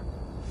少了？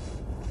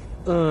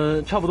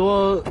差不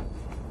多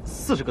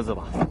40个字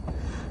吧。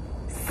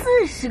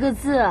40个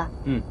字？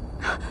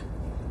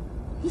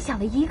你想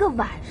了1个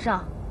晚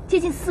上，接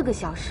近4个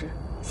小时，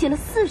写了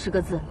40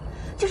个字，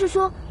就是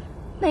说，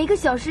每个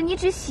小时你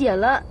只写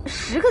了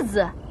10个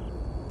字。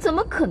怎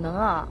么可能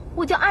啊！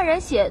我就按然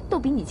写都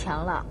比你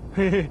强了。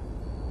嘿嘿，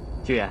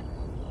秋妍，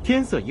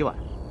天色已晚，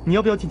你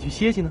要不要进去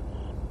歇息呢？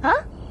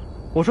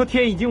我说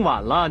天已经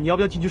晚了，你要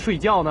不要进去睡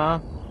觉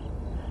呢？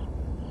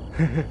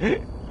怎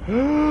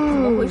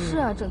么回事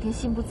啊？整天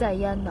心不在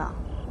焉的，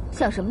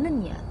想什么呢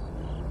你？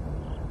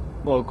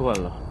我困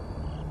了。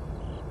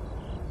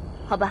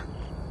好吧。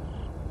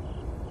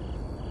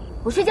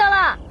我睡觉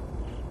了。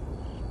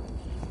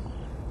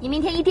你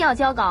明天一定要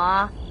交稿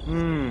啊。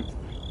嗯。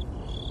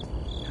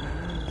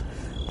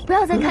不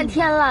要再看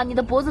天了，你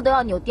的脖子都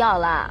要扭掉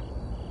了。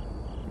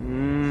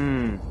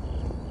嗯。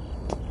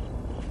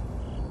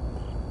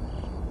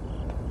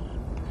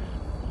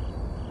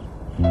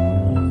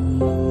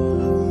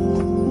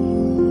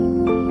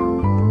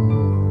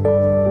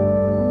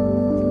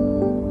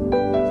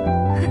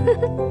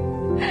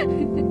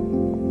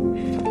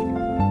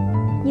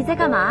你在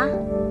干嘛？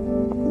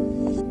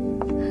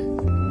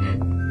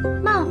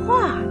漫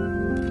画。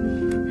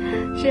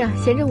是啊，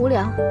闲着无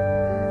聊，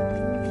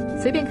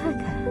随便看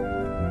看。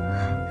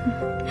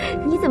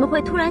你怎么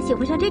会突然喜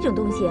欢上这种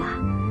东西啊？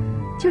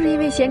就是因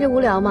为闲着无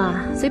聊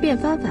嘛，随便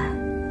翻翻。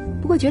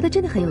不过觉得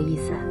真的很有意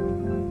思。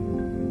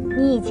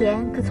你以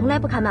前可从来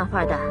不看漫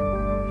画的，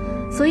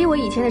所以我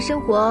以前的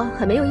生活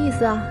很没有意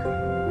思啊。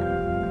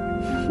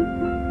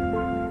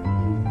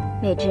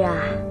美芝啊，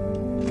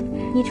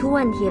你出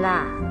问题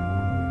了。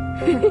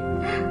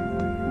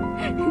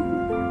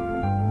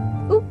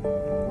哦，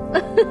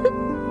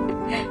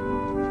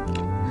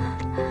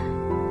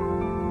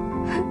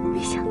没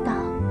想到。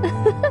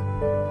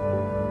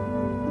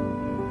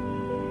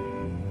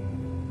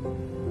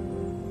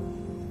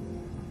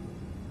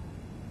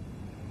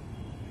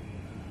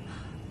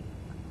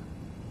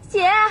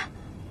姐，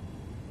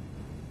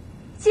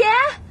姐，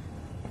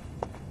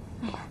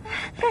哎呀，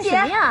干什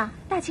么呀？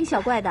大惊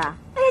小怪的。哎呀，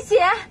姐，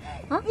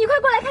你快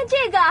过来看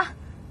这个。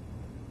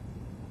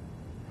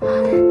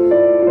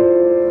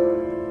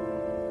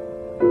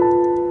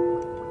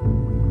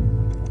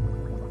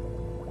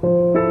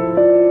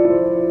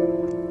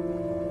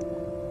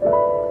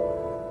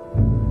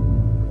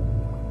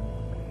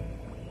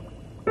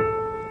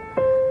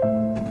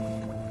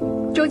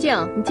周静，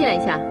你进来一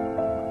下。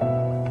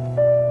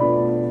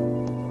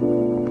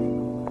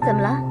怎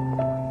么了？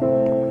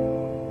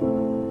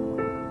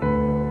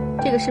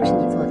这个是不是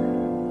你做的？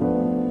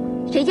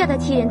谁叫他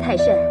欺人太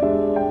甚？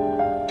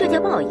这叫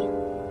报应。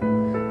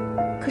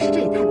可是这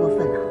也太过分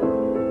了。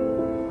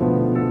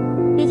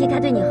比起他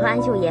对你和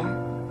安秀妍，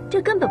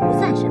这根本不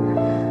算什么。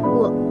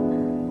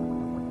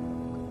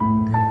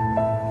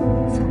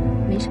算了，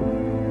没什么。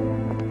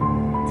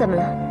怎么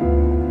了？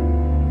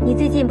你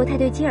最近不太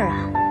对劲儿啊？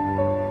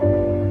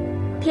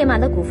天马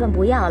的股份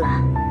不要了，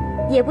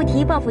也不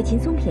提报复秦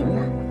松平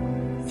了，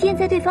现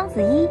在对方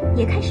子一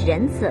也开始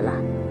仁慈了，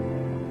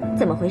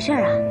怎么回事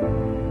啊？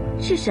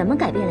是什么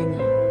改变了你？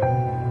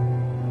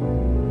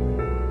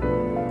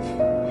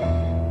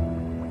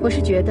我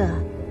是觉得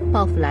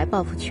报复来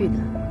报复去的，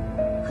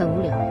很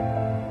无聊。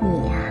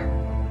你呀，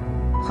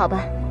好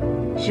吧，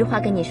实话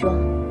跟你说，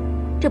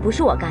这不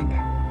是我干的，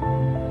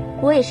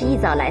我也是一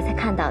早来才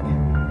看到的。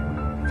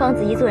方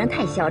子怡做人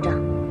太嚣张，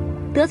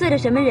得罪了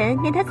什么人，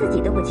连他自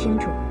己都不清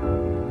楚。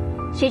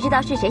谁知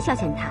道是谁消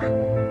遣他？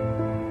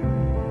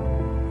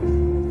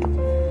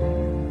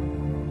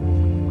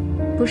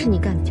不是你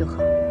干的就好。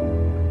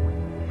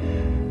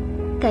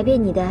改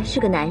变你的是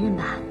个男人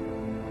吧？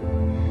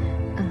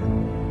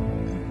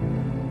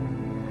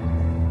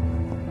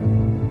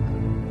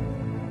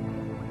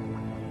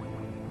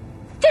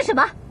这什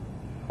么？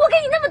我给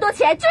你那么多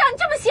钱，就让你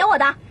这么写我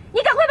的？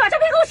你赶快把照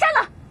片给我删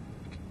了！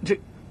这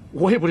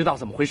我也不知道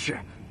怎么回事，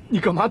你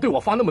干嘛对我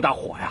发那么大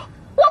火呀？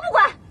我不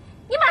管，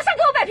你马上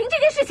给我摆平这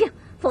件事情，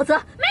否则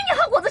没你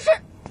好果子吃！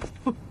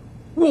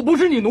我不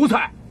是你奴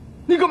才，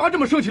你干嘛这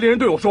么生气连人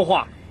对我说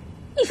话？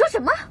你说什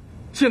么？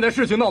现在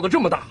事情闹得这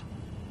么大，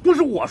不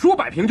是我说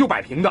摆平就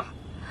摆平的，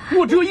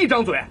我只有一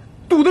张嘴，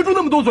堵得住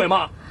那么多嘴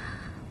吗？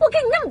我给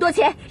你那么多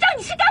钱，让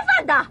你吃干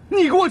饭的。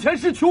你给我钱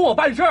是求我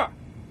办事儿，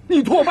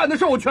你托我办的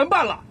事儿我全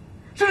办了，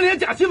甚至连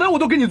假新闻我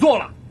都给你做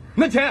了，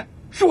那钱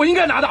是我应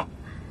该拿的。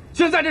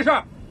现在这事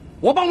儿，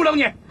我帮不了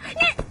你。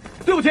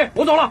对不起，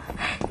我走了。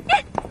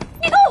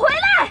你给我回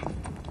来！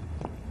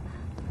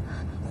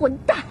混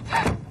蛋！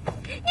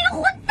你个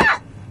混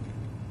蛋！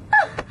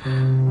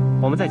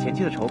我们在前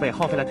期的筹备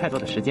耗费了太多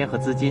的时间和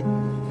资金，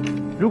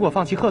如果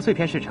放弃贺岁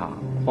片市场，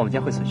我们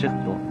将会损失很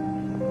多。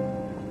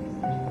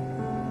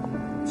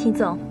秦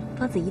总，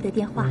方子怡的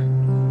电话。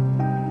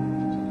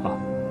好。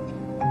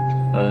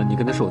你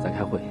跟他说我在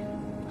开会。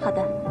好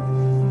的。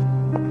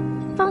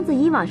方子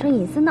怡网上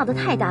隐私闹得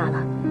太大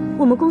了，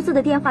我们公司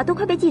的电话都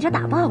快被记者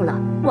打爆了，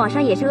网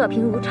上也是恶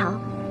评如潮，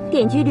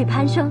点击率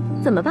攀升，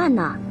怎么办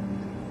呢？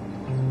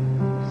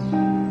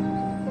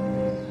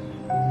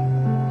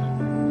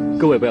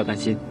各位不要担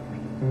心，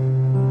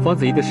方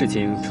子怡的事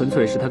情纯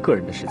粹是她个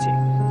人的事情，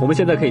我们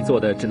现在可以做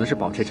的只能是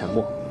保持沉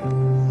默，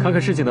看看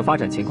事情的发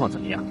展情况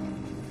怎么样。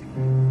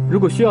如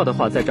果需要的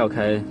话，再召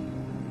开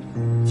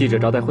记者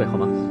招待会，好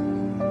吗？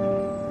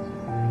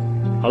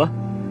好了，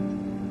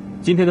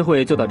今天的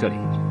会就到这里，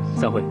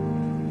散会。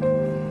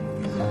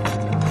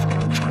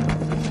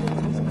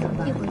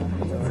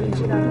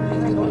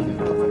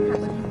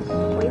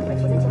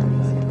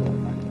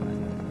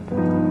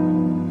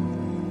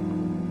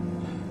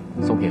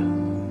宋平，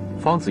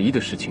方子怡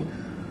的事情，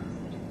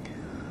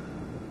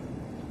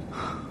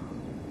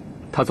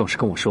她总是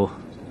跟我说，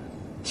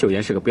秀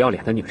妍是个不要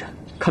脸的女人，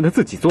看她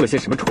自己做了些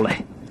什么出来。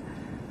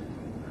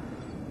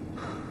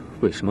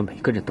为什么每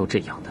个人都这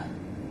样的？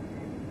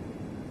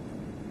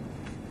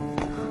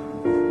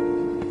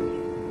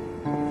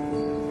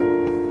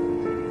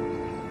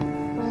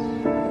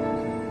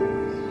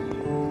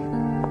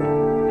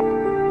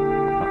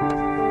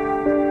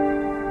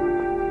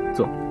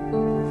坐。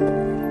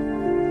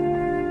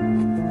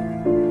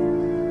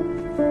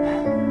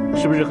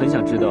是不是很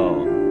想知道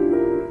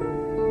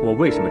我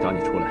为什么找你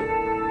出来？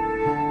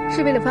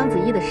是为了方子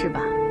怡的事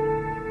吧？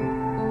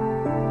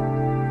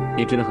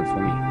你真的很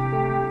聪明。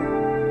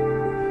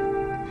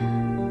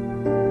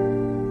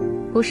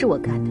不是我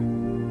干的。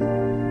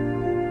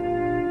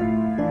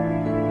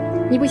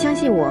你不相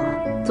信我，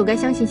总该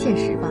相信现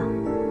实吧？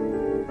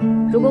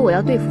如果我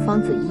要对付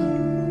方子怡，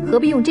何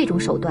必用这种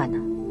手段呢？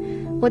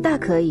我大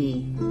可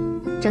以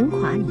整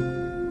垮你，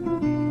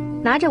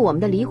拿着我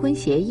们的离婚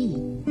协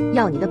议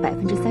要你的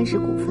30%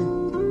股份。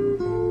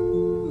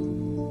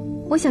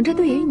我想这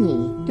对于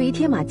你，对于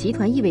天马集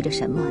团意味着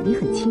什么，你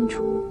很清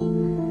楚。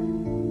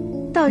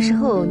到时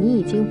候你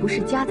已经不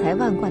是家财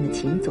万贯的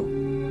秦总，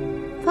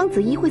方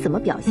子怡会怎么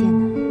表现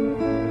呢？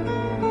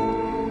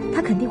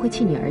她肯定会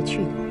弃你而去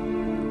的。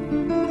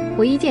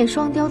我一箭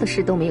双雕的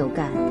事都没有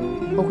干，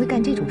我会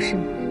干这种事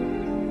吗？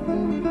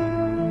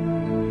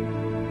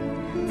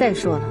再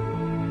说了，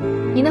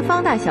你那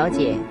方大小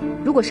姐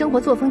如果生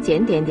活作风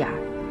检点点儿，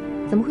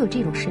怎么会有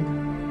这种事呢？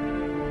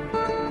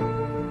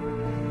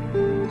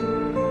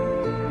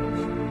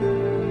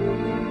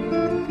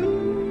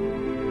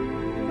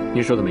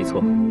你说的没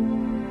错，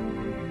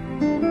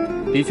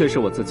的确是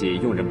我自己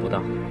用人不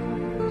当。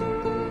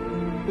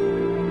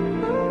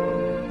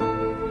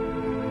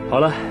好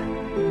了，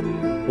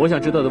我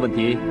想知道的问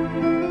题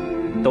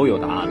都有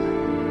答案了。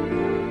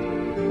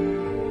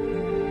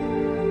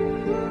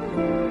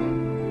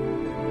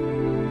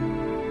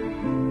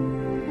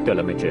对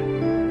了，美芝，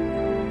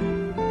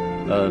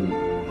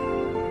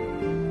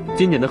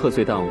今年的贺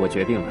岁档我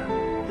决定了，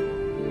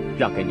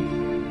让给你。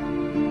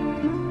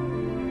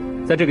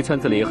在这个圈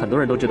子里，很多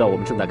人都知道我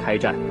们正在开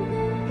战，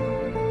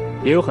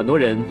也有很多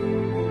人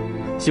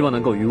希望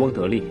能够渔翁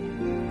得利。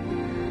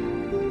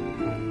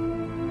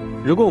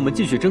如果我们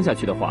继续争下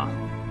去的话，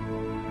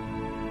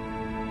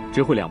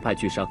只会两败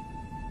俱伤。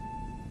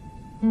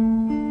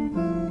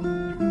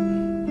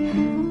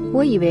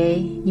我以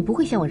为你不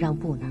会向我让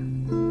步呢。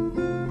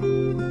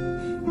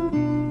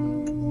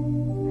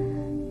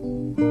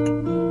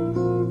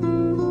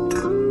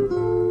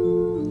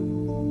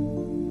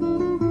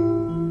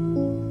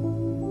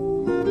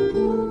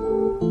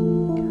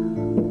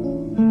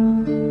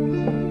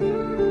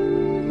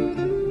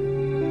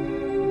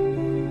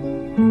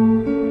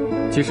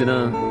其实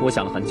呢，我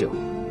想了很久。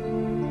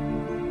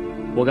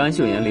我跟安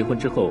秀妍离婚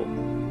之后，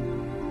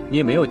你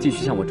也没有继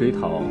续向我追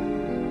讨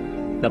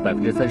那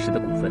30%的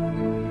股份，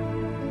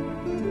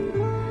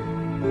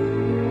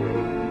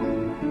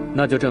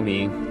那就证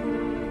明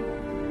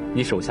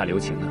你手下留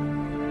情了。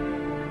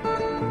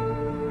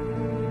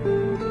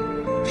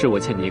是我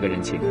欠你一个人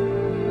情。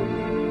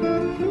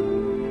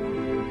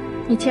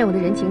你欠我的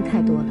人情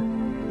太多了，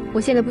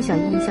我现在不想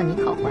一一向你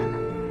讨还了。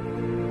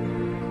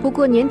不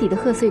过年底的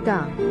贺岁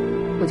档，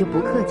我就不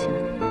客气了。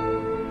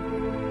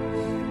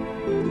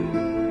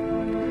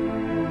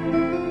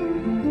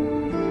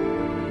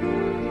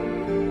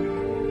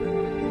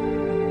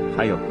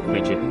还有，美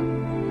芝，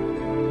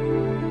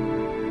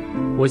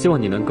我希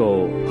望你能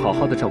够好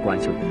好的照顾安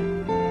秀妍。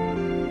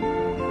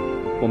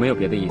我没有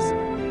别的意思，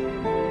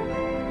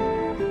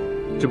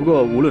只不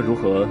过无论如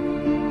何，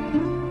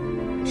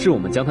是我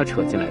们将她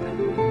扯进来的，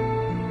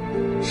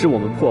是我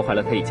们破坏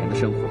了她以前的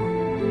生活，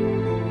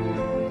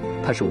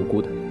她是无辜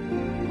的。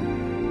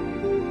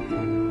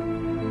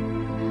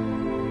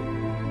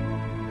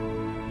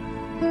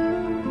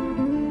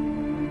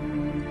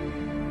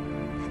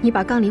你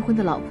把刚离婚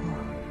的老婆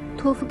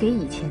托付给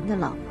以前的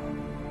老婆，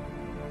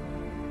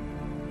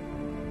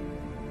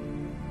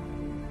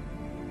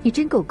你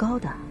真够高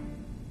的。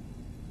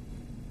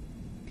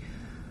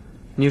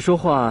你说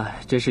话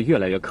真是越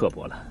来越刻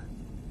薄了。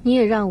你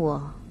也让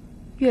我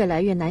越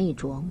来越难以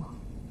琢磨。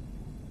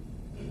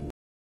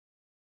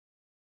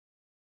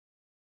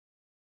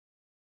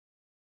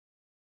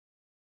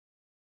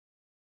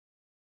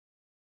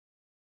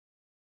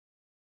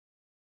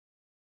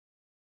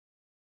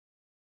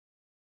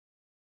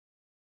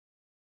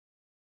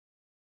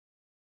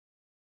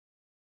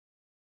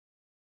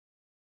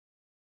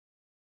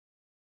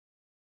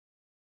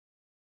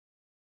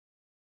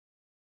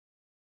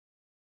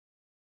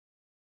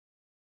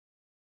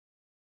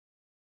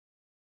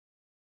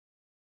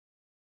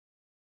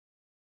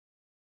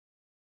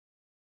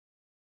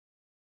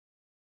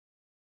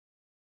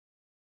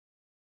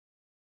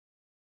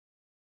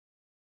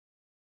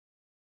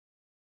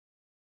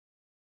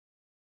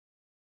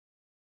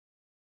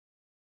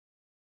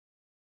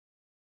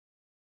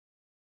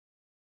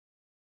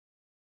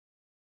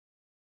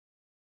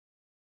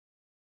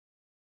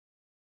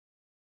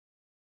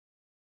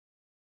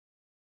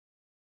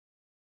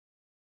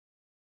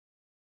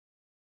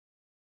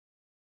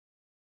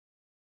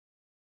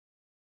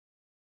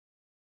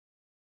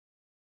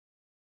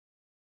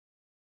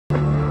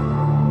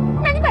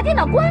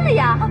脑关了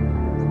呀！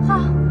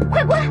好，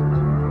快关！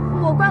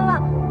我关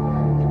了。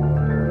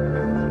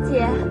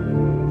姐，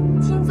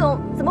秦总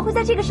怎么会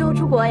在这个时候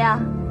出国呀？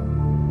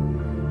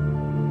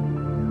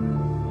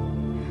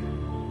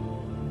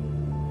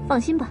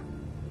放心吧，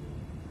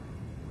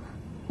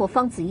我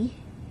方子怡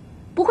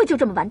不会就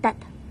这么完蛋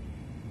的。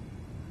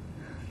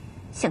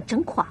想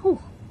整垮我，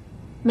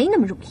没那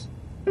么容易。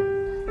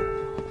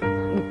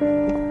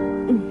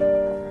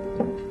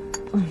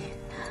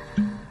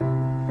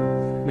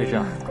美芝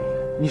啊，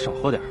你少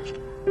喝点。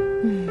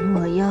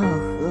我要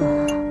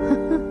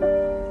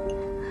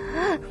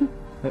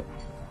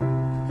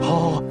喝。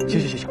好，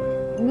行。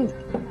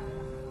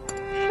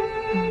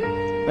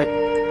哎，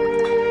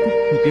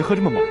你别喝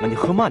这么猛了，你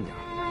喝慢点。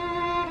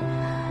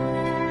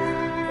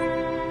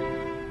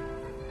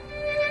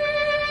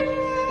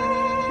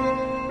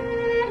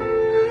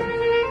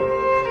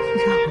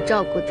让我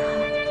照顾他。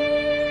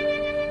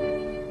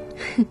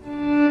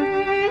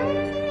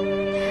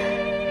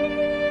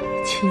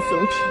秦松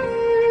平，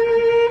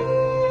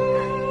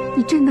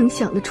你真能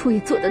想得出也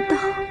做得到。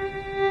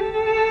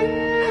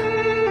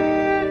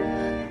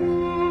你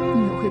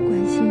也会关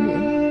心人，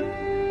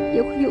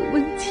也会有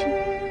温情。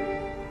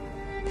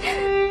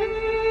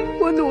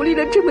我努力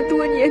了这么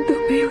多年都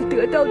没有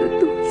得到的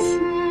东西，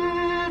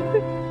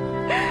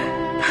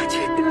他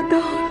却得到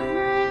了。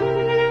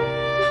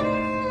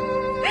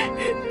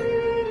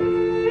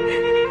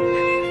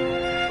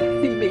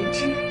李美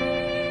芝，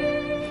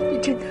你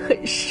真的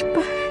很失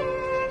败。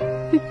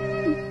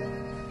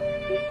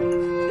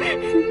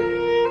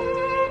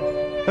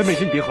哎，美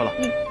芝，你别喝了，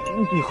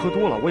你喝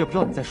多了，我也不知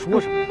道你在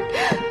说什么。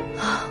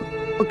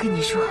我跟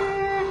你说，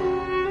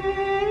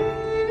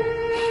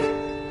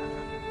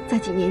在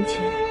几年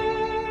前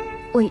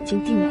我已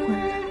经订婚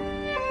了，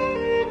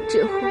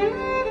之后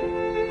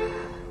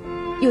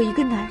有一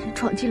个男人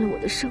闯进了我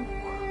的生活。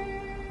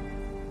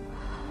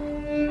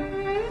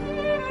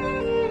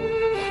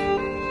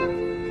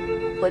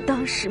我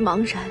当时茫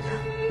然了，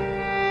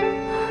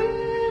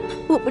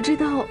我不知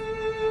道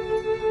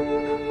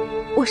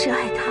我是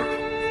爱他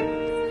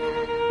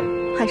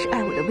还是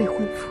爱我的未婚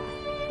夫。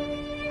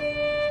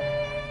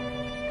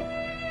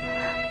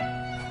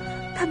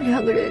他们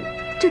两个人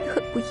真的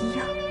很不一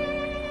样。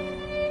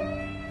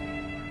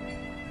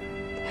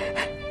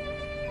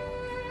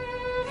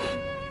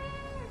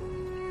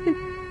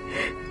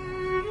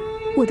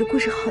我的故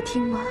事好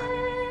听吗？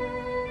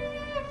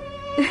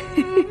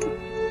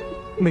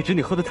美芝，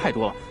你喝的太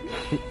多了。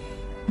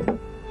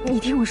你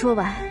听我说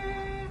完，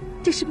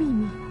这是秘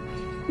密，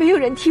没有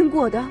人听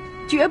过的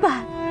绝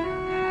版。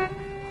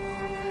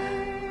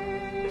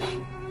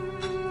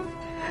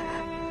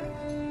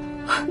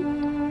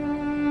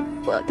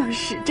我当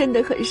时真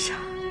的很傻，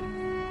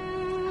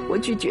我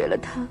拒绝了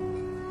他，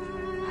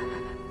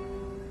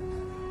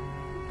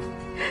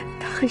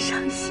他很伤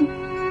心，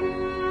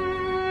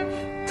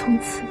从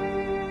此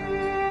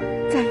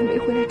再也没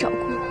回来找过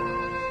我。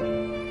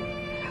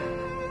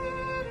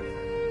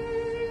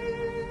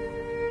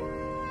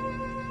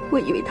我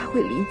以为他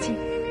会理解，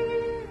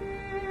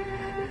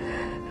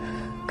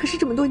可是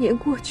这么多年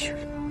过去了，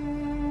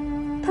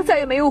他再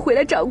也没有回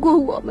来找过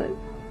我们。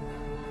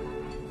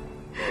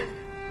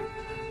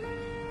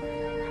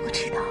我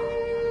知道，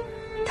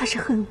他是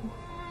恨我，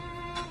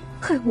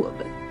恨我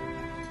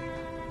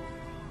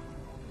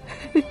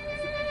们。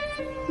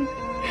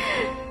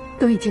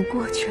都已经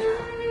过去了，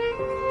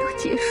都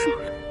结束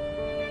了。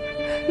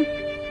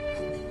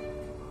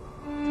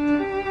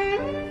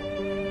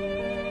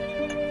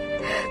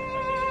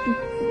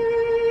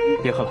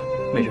别喝了，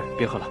美芝，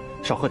别喝了，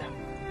少喝点。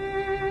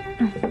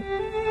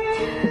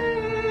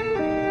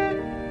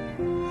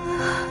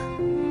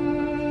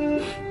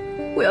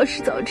我要是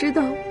早知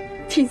道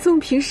秦松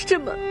平是这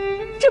么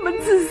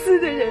自私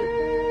的人，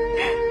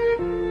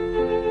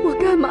我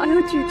干嘛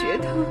要拒绝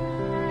他？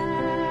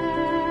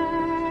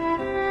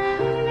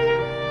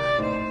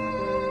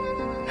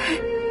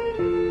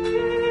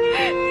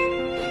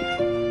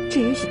这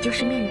也许就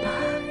是命吧。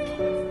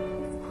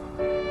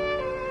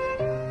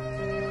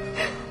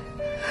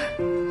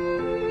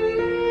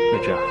美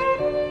芝啊，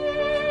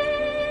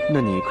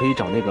那你可以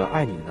找那个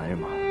爱你的男人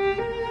吗？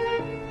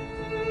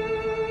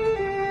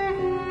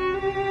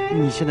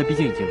你现在毕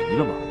竟已经离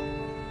了嘛。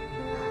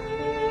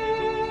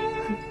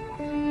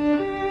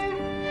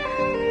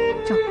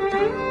找不到。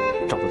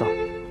找得到。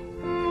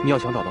你要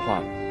想找的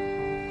话，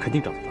肯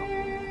定找得到。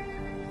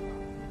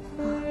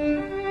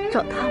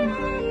找他吗？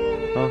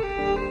啊。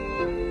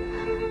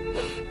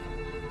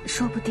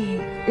说不定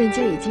人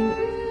家已经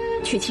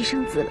娶妻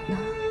生子了呢。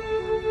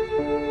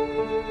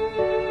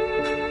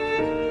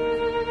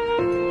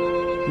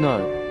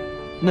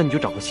那你就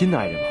找个新的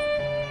爱人吧。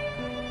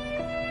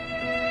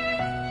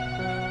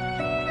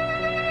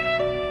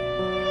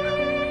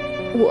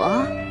我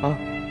啊，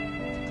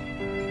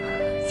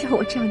像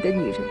我这样的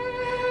女人，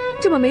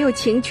这么没有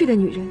情趣的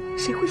女人，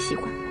谁会喜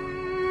欢我？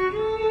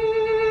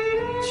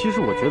其实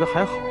我觉得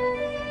还好，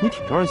你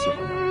挺招人喜欢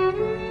的。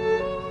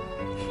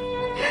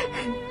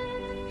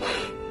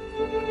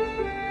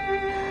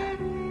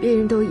别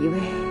人都以为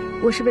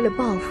我是为了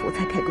报复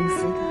才开公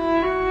司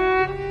的，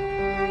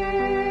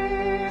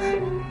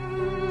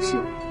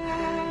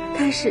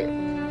开始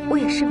我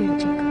也是为了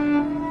这个，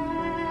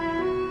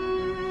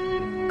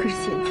可是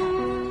现在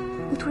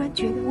我突然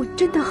觉得我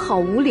真的好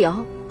无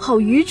聊，好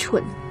愚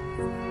蠢。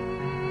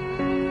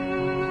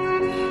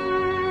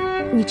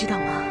你知道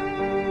吗？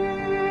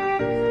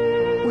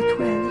我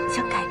突然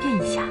想改变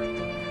一下，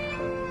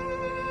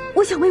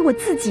我想为我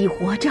自己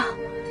活着。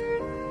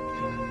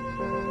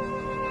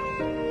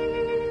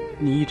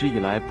你一直以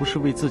来不是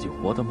为自己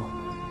活的吗？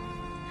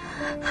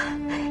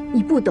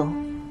你不懂，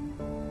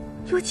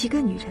有几个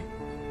女人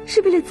是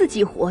为了自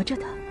己活着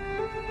的？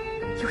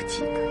有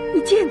几个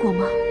你见过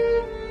吗？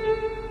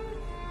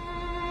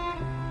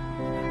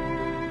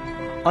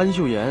安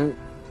秀妍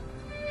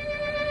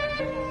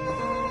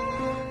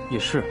也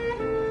是，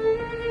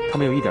她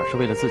没有一点是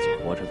为了自己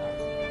活着的。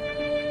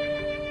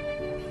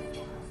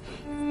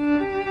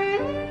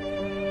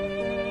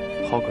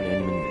好可怜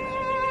你们女人。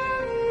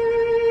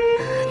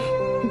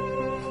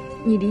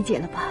你理解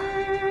了吧？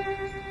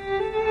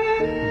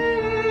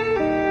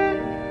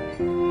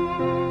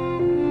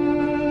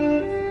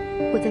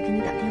我在给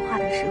你打电话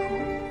的时候，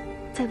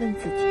在问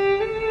自己，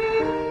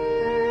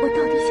我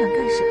到底想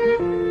干什么？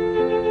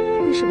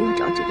为什么要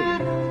找这个人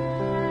呢？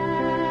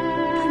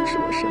他又是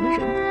我什么人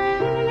呢？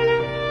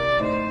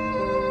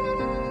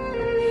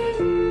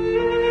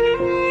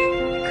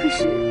可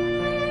是，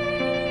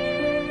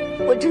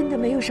我真的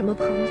没有什么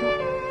朋友。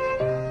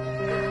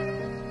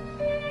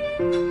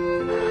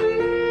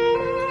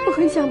我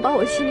很想把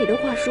我心里的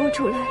话说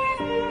出来，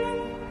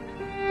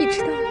你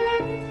知道吗？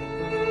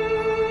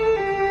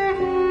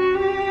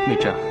美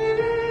珍，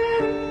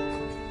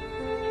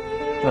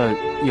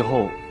以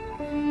后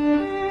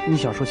你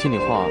想说心里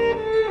话，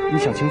你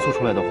想倾诉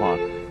出来的话，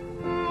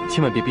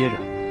千万别憋着，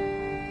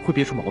会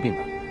憋出毛病的。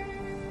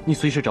你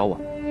随时找我，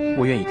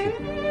我愿意听。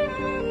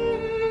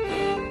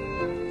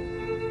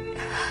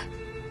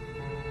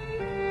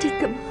真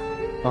的吗？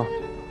啊，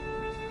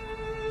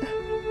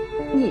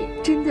你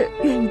真的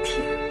愿意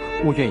听？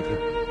我愿意听，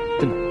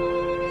真的。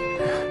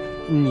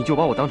你就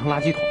把我当成垃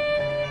圾桶，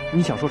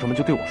你想说什么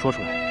就对我说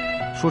出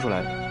来，说出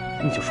来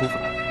你就舒服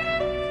了，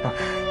啊？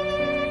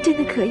真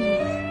的可以？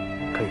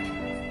可以。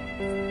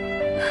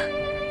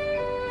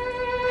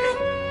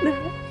那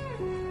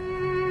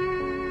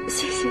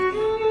谢谢你。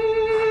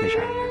没事，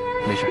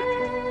没事。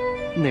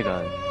那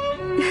个，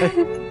哎，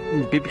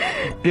你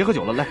别喝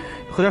酒了，来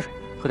喝点水，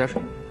喝点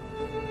水。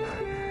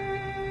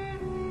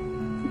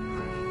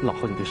老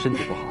喝酒对身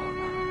体不好。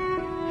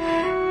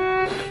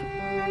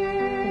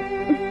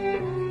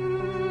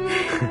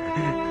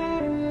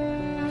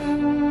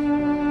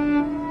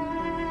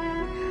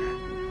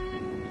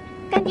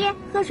干爹，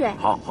喝水。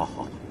好，好，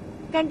好。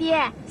干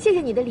爹，谢谢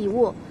你的礼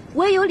物，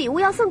我也有礼物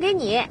要送给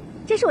你，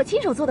这是我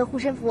亲手做的护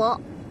身符。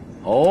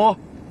哦。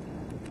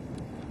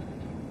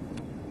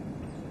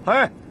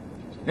哎，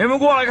你们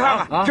过来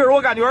看看，这是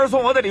我干女儿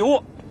送我的礼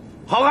物，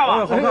好看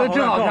吧？好看，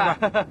真好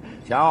看。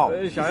想要？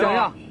想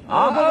要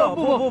啊？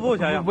不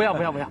想要，不要。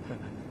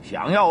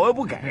想要我又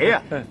不给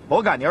呀，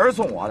我干女儿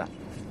送我的，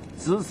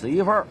只此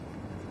一份，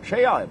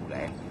谁要也不给。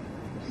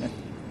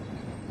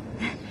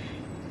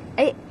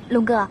哎，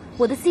龙哥，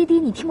我的 CD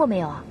你听过没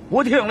有啊？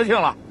我听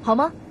了，好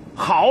吗？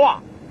好啊，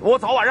我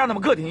早晚让他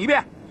们各听一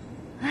遍，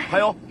还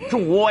有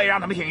中午我也让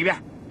他们听一遍。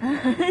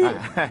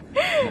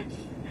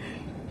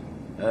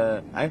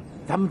哎，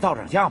咱们照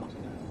张相吧。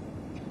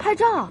拍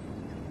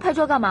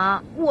照干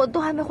嘛？我都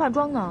还没化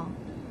妆呢。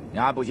你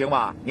还不行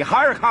吧？你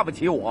还是看不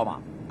起我嘛？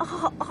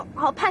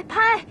好，拍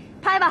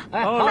吧！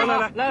哎，好，来，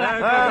我来，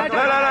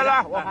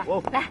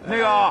那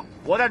个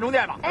我在中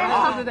间吧。哎，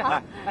好，对，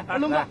哎，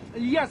龙哥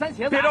，1、2、3，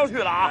茄子，别着去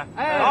了啊！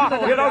哎，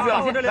别着去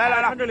了，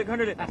来，看这里，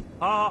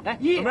好，来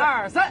，1、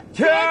2、3，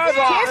茄子，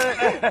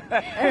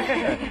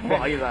不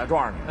好意思，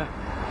撞上你。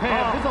哎，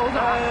不错，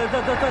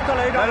再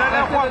来一张，来，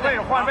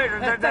换位置，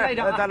再来一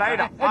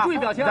张，哎，注意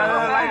表情，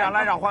来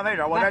一张，换位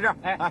置，我在这儿。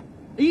哎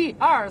，1、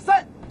2、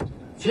3，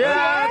茄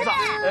子，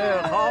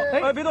哎，好，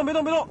哎，别动，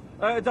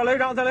哎，再来一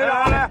张，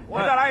来，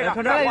我再来一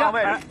张，再换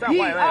位置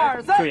，1、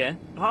2、3，秀妍，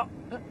好，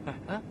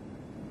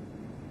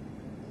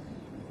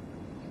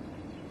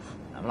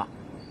怎么了？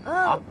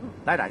啊，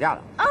来打架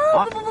的？啊，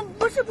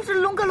不是，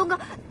龙哥，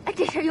哎，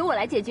这事由我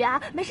来解决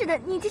啊，没事的，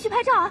你继续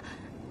拍照啊，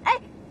哎，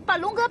把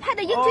龙哥拍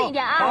的英俊一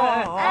点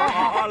啊，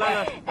好，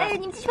来，哎，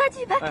你们继续拍，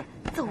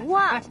走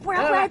啊，不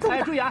然会挨揍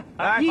的。注意啊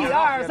，1、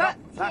2、3，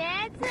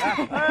茄子，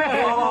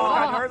哎，好，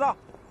干儿子。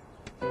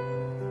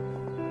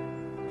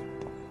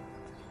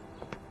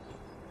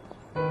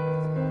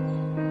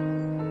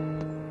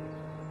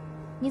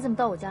你怎么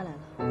到我家来了？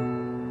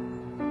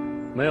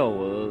没有，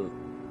我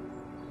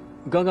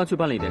刚刚去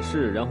办了一点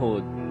事，然后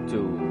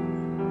就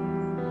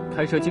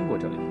开车经过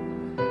这里，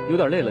有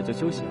点累了就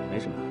休息，没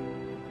什么。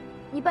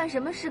你办什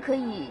么事可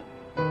以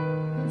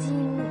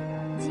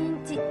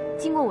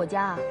经过我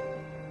家啊？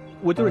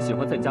我就是喜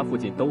欢在你家附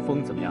近兜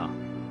风，怎么样？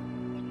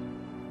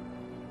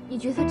你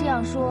觉得这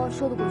样说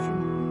得过去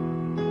吗？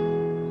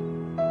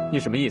你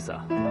什么意思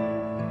啊？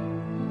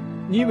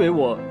你以为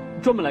我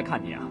专门来看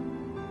你啊？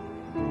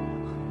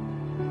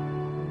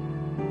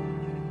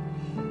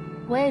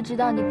我也知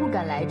道你不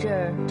敢来这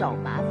儿找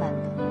麻烦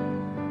的，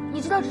你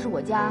你知道这是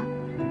我家，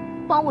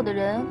帮我的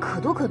人可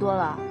多可多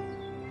了。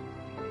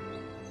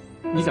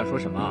你想说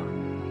什么啊？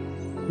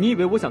你以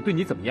为我想对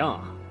你怎么样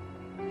啊？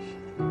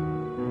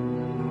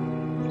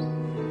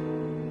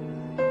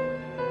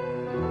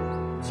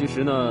其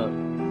实呢，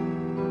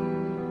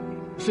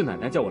是奶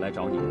奶叫我来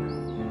找你的。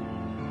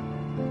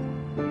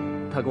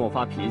她跟我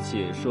发脾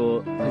气，说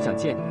很想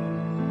见你。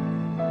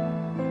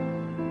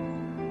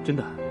真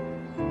的，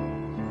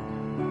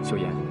秀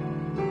妍，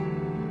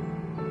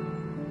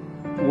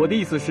我的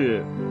意思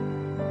是，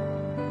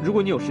如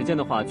果你有时间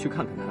的话，去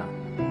看看她，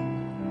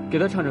给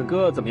她唱唱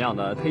歌，怎么样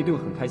的？她一定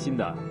会很开心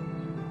的。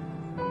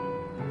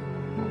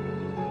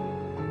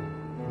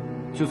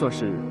就算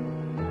是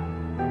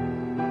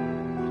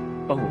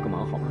帮我个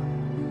忙好吗？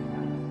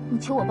你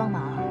求我帮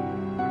忙啊？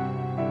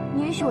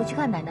你允许我去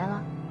看奶奶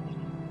了？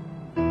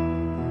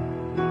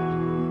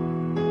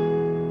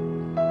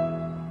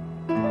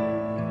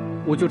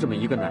我就这么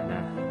一个奶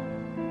奶，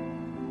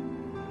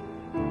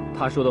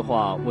她说的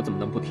话我怎么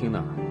能不听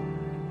呢？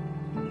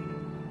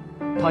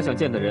她想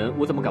见的人，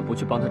我怎么敢不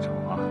去帮她找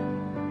啊？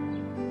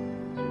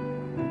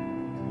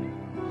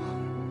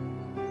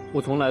我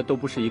从来都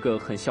不是一个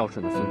很孝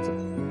顺的孙子，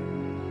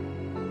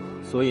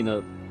所以呢，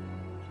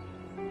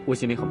我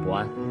心里很不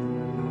安。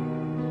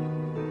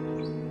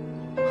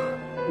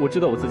我知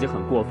道我自己很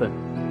过分，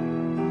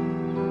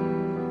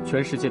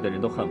全世界的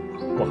人都恨我，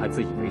我还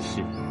自以为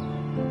是。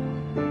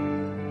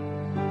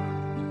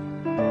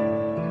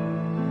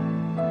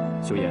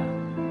秀妍，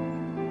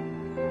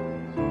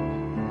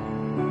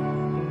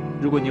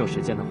如果你有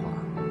时间的话，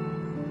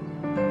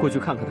过去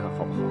看看她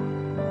好不好？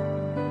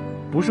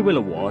不是为了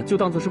我，就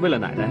当做是为了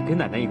奶奶，给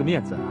奶奶一个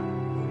面子啊。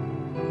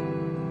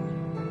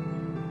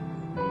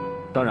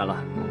当然了，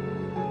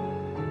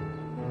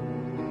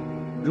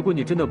如果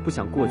你真的不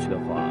想过去的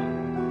话，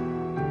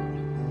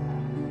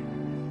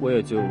我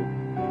也就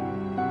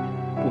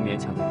不勉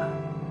强你了。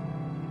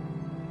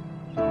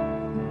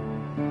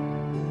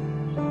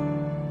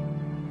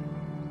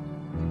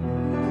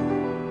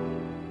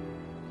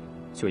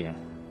秀妍，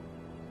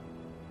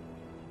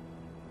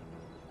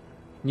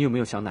你有没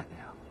有想奶奶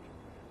啊？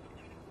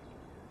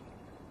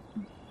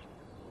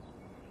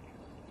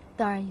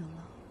当然有了。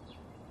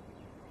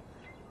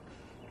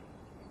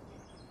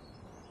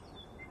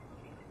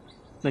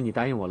那你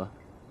答应我了？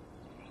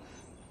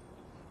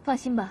放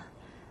心吧，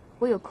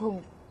我有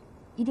空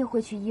一定会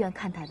去医院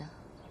看她的。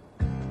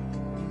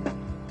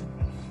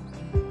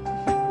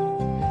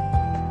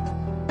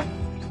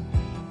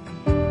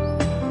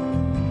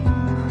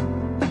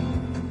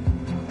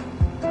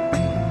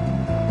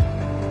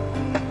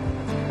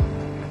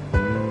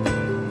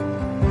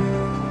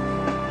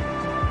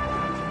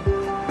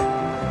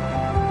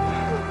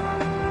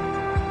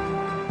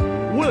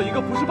我有一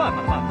个不是办法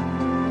的办法，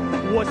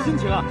我心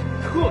情啊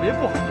特别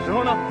不好的时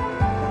候呢，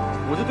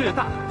我就对着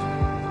大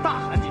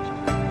喊几声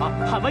啊，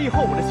喊完以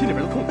后我这心里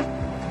边就痛快。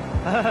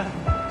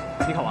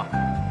你看我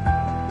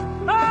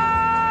啊，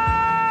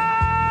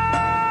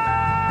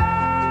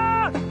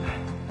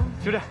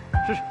就这样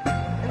试试。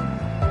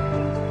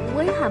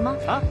我也喊吗？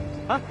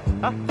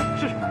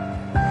试试。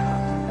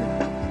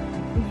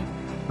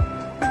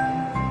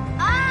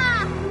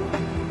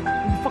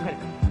你放开点。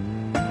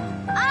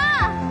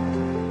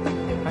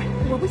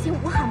我不行，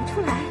我喊不出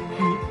来。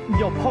你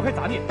要抛开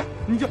杂念，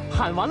你就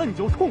喊完了你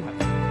就痛快了。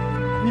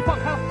你放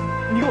开了，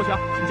你跟我学，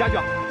你加一句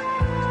啊。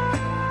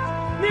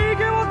你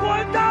给我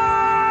滚蛋！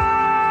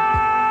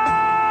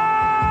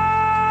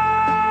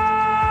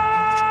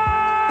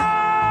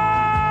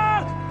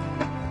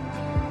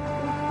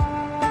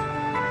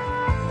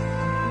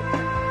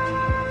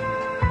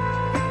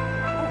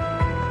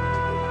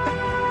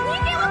你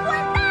给我滚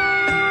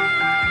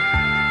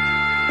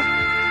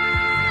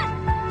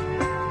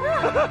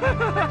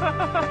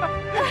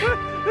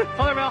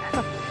好点没有？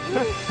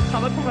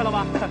喊完痛快了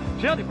吧？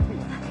谁让你不痛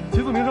快？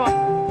秦素萍是吧？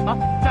啊，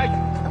加一句。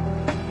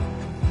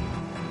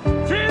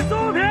秦素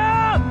萍，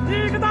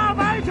你个大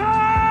白痴！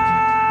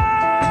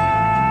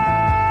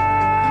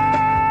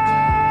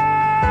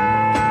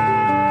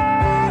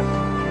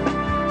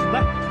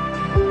来，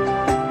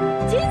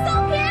秦松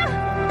平，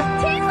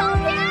秦松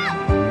平，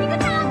你个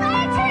大白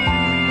痴！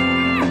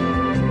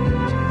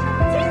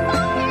秦松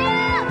平，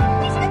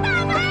你是个大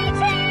白痴！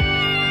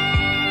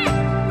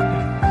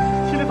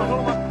心里好受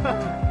了吗？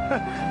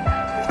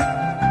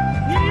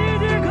你一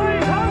定可以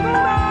成功的！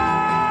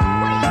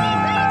我一定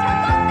可以成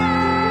功的！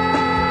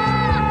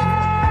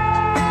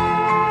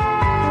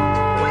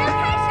我要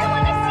开始我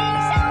的新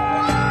生活！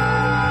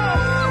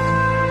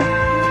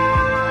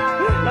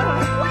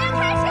我要开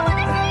始我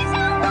的新生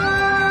活！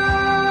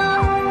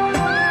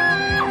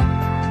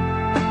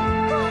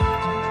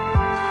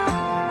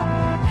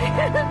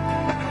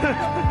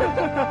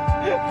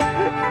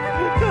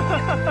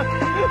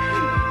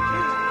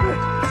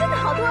真的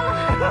好多了。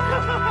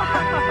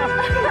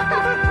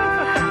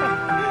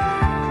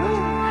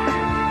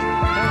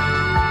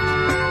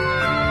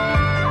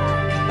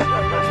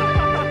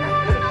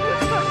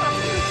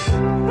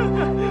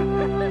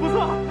不错。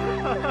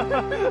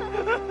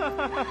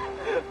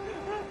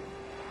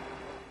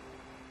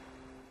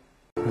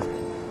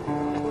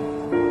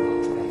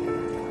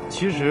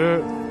其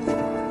实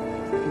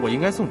我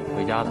应该送你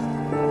回家的，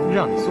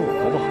让你送我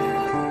好不好？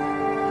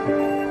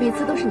每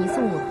次都是你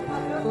送我，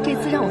这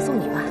次让我送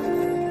你吧。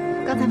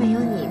刚才没有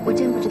你，我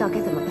真不知道该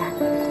怎么办。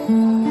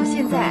我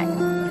现在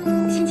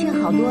心情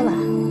好多了，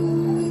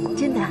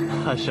真的。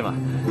是吗？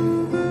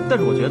但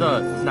是我觉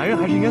得男人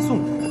还是应该送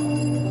你。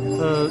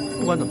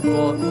不管怎么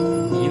说，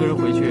你一个人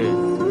回去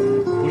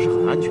不是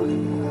很安全。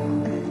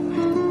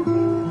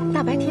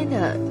大白天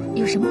的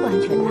有什么不安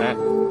全的？哎，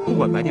不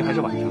管白天还是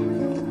晚上，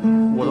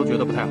我都觉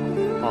得不太好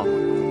啊。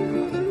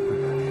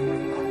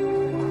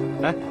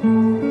哎，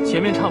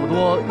前面差不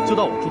多就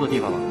到我住的地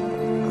方了。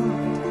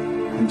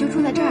你就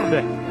住在这儿？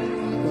对，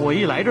我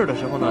一来这儿的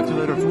时候呢，就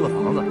在这儿租的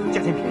房子，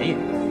价钱便宜。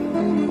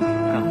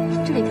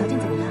这里条件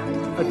怎么样？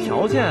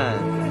条件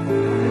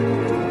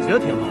我觉得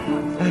挺好的。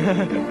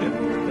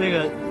那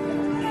个，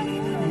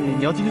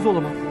你要进去坐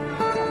坐吗？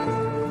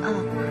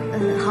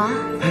好啊。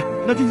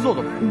那进去坐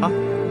坐啊。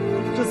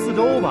这4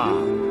周吧。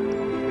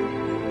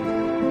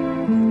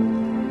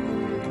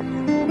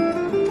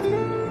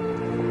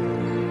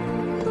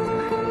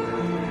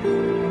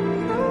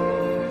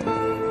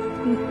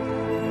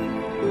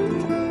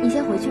你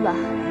先回去吧。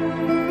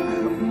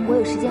我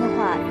有时间的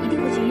话，一定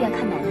会去医院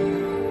看奶奶的。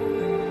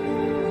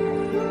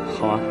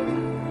好啊。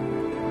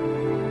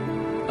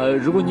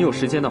如果你有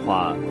时间的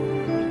话，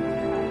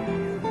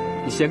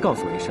你先告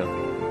诉我一声，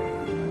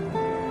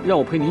让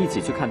我陪你一起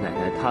去看奶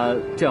奶，她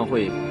这样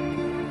会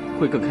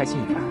更开心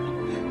一点。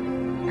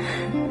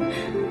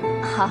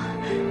好，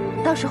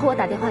到时候我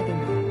打电话给你。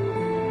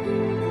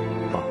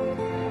好，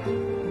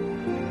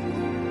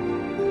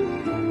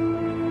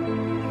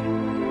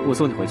我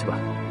送你回去吧。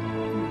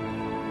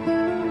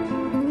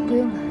不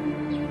用了。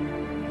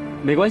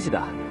没关系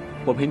的，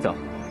我陪你走。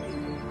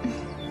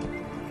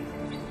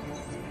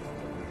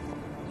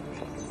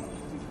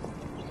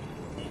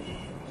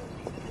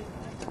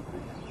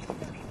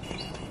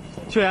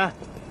秀妍，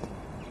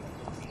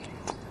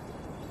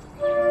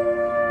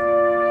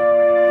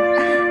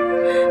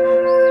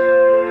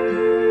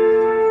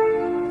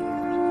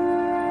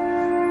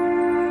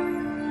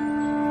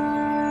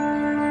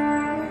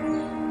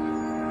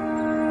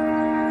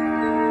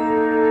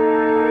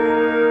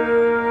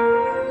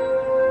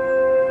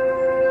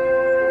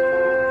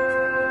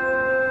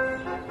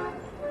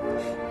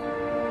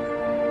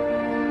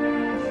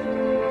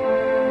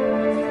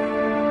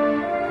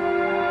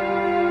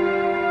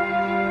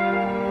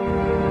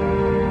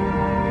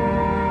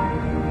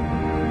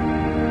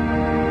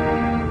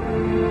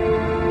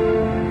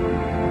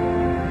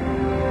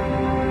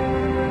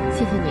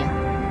谢谢你啊。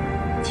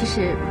其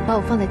实把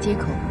我放在街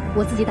口，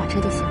我自己打车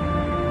就行了。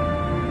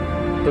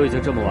都已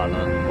经这么晚了，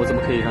我怎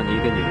么可以让你一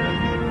个女人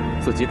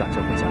自己打车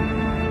回家？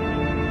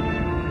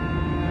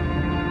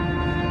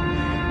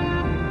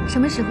什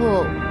么时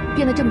候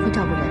变得这么会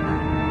照顾人了？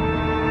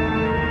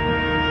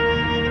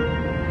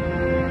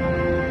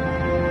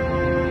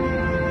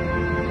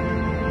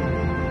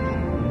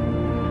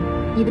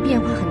你的变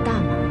化很大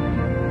吗？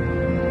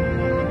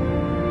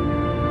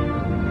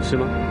是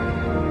吗？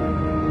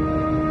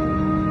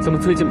怎么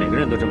最近每个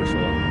人都这么说？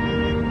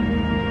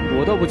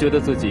我倒不觉得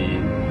自己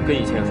跟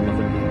以前有什么分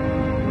别。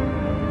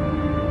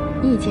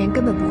你以前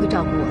根本不会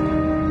照顾我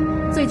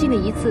的，最近的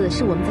一次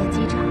是我们在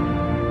机场，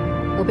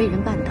我被人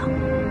绊倒，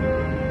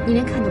你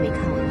连看都没看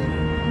我一眼，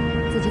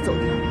自己走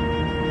掉了。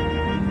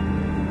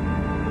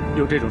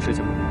有这种事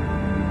情吗？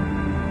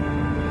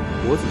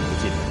我怎么不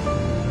记得？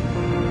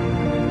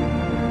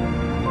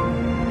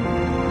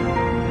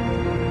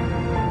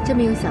真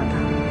没有想到，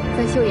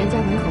在秀妍家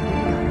门口会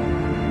遇到你。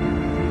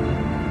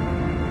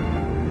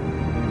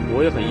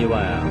我也很意外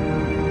啊。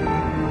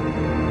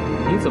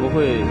你怎么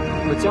会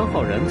和江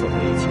浩然走在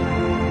一起？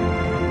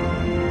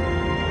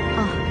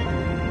哦，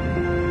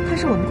他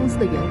是我们公司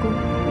的员工。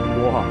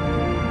哇，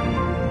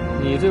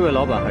你这位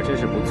老板还真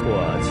是不错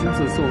啊，亲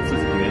自送自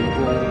己的员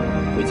工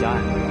回家呀。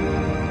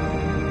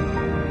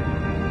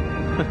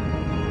哼。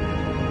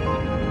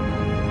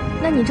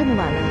那你这么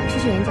晚了去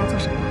秀妍家做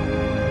什么？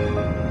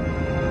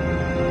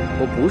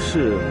我不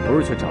是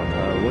去找他，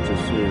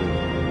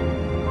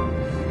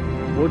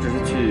我只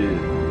是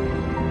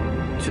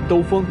去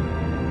兜风。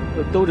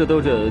兜着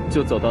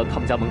就走到他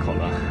们家门口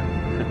了。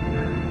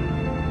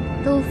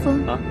兜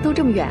风啊？都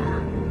这么远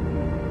啊？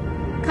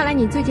看来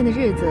你最近的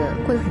日子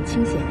过得很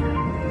清闲啊。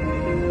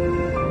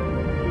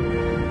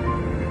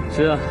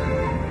是啊，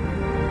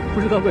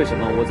不知道为什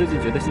么，我最近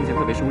觉得心情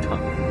特别舒畅，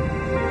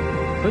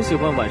很喜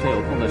欢晚上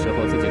有空的时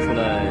候自己出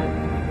来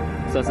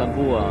散散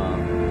步啊，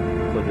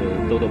或者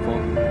兜兜风。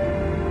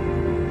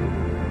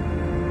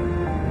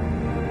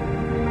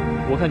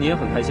我看你也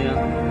很开心啊，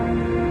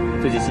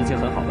最近心情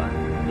很好吧？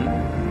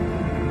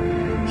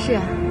是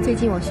啊，最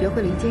近我学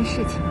会了一件事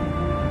情，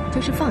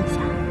就是放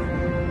下。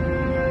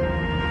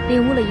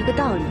领悟了一个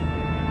道理，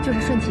就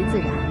是顺其自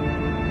然。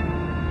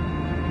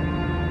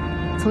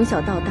从小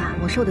到大，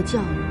我受的教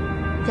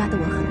育压得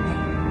我很累。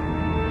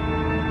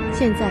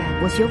现在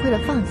我学会了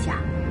放下，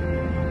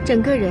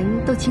整个人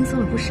都轻松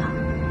了不少。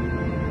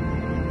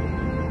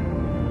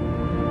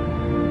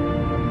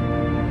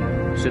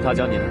是他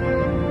教你的？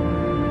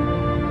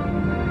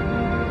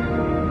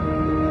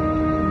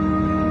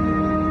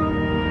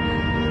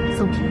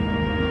宋平，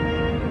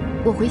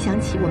我回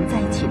想起我们在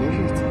一起的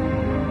日子，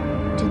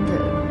真的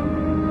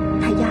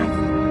太压抑，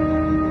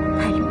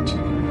太理智。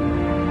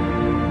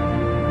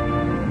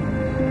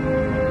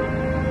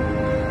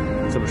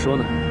怎么说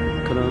呢？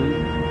可能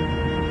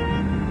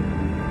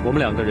我们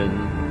两个人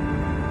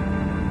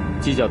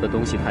计较的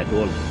东西太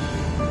多了，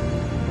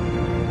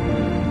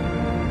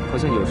好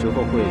像有时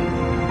候会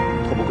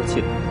透不过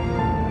气来。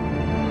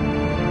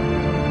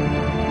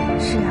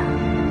是啊，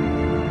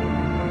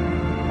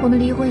我们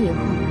离婚以后，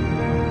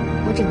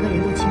我整个人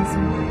都轻松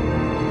了，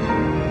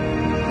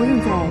不用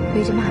再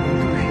背着骂名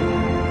度日了。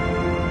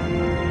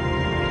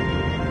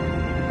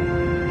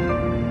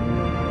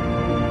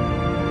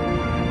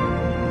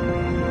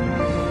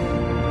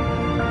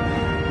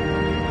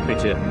慧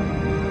芝，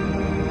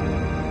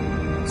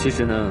其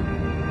实呢，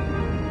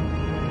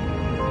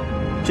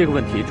这个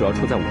问题主要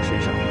出在我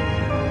身上，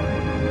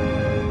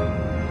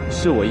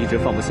是我一直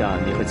放不下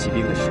你和骑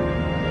兵的事。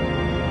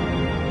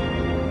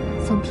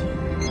宋平，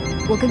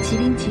我跟骑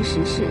兵其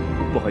实是……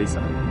不好意思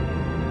啊。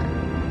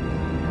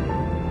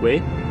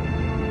喂？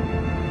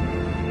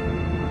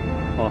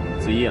哦，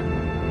子怡啊。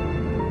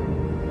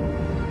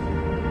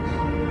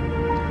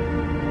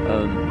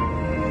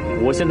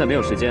我现在没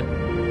有时间，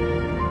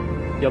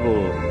要不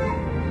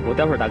我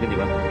待会儿打给你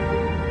吧。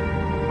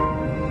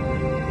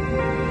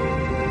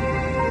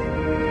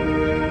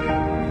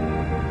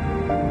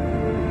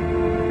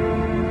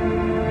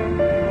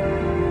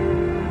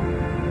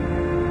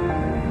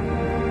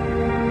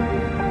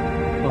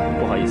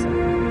不好意思，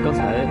刚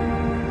才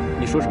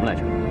你说什么来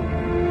着？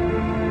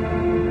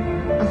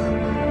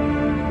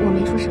我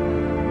没说什么。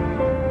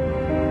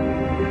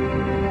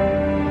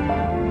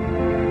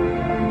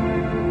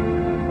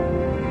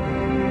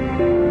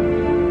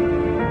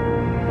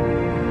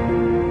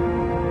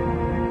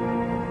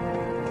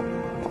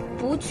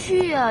不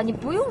去啊！你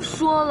不用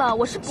说了，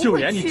我是不会去的。秀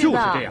妍，你就是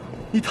这样，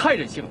你太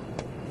任性了。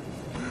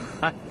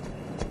哎，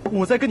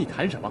我在跟你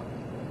谈什么？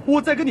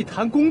我在跟你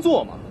谈工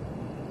作嘛。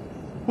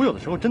我有的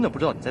时候真的不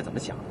知道你在怎么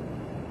想。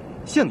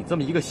像你这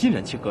么一个新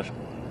人气歌手，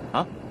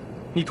啊，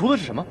你图的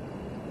是什么？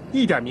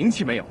一点名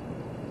气没有。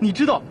你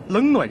知道《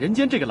冷暖人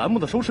间》这个栏目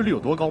的收视率有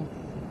多高吗？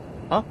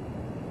啊，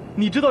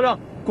你知道让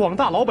广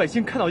大老百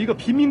姓看到一个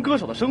平民歌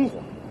手的生活，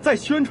在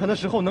宣传的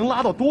时候能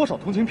拉到多少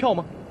同情票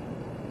吗？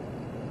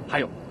还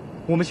有，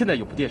我们现在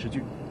有部电视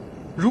剧，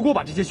如果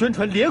把这些宣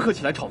传联合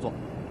起来炒作，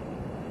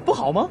不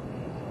好吗？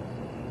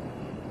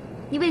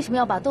你为什么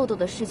要把豆豆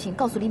的事情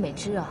告诉李美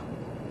芝啊？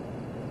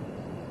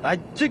哎，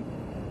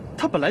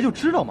他本来就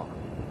知道嘛。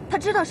他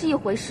知道是一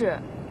回事，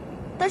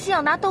但是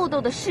要拿豆豆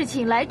的事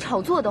情来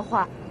炒作的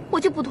话，我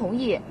就不同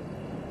意。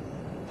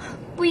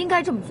不应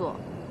该这么做。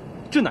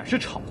这哪是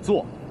炒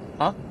作，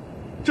啊？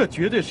这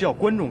绝对是要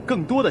观众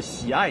更多的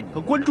喜爱你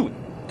和关注你，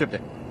对不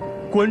对？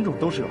观众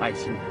都是有爱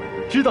心的，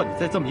知道你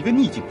在这么一个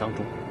逆境当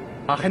中，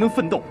啊，还能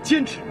奋斗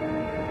坚持，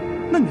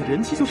那你的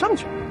人气就上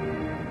去了。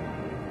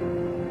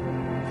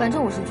反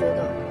正我是觉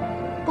得，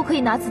不可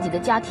以拿自己的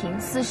家庭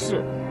私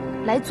事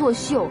来作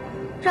秀，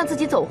让自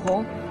己走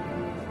红，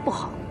不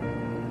好。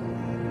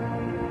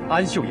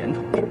安秀妍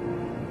同志，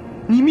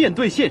你面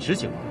对现实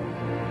行吗？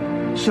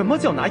什么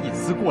叫拿隐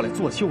私过来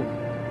作秀呢？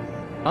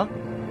啊？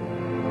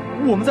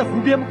我们在胡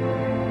编吗？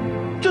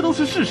这都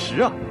是事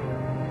实啊！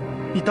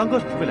你当歌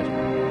手是为了什么？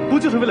不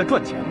就是为了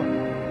赚钱吗？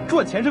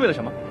赚钱是为了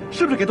什么？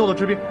是不是给豆豆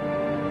治病？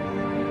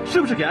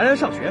是不是给安安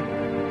上学？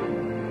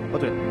哦，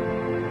对了，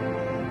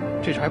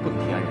这事还不能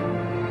提安然。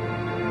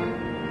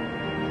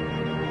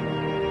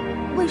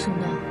为什么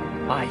呢？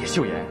哎呀，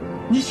秀妍，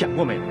你想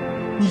过没有？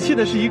你现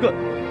在是一个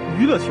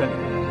娱乐圈里，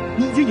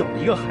你已经有了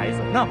一个孩子，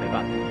那没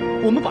办法。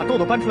我们把豆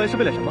豆搬出来是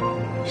为了什么？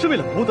是为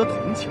了博得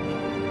同情。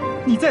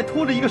你再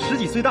拖着一个10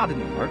几岁大的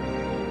女儿，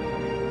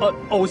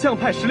偶像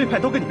派、实力派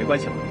都跟你没关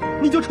系了，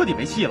你就彻底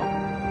没戏了。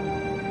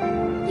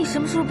你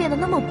什么时候变得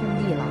那么功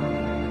利了？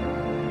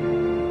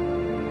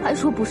还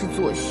说不是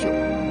作秀，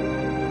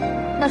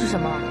那是什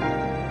么？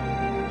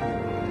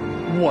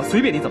我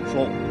随便你怎么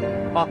说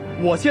我，啊！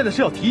我现在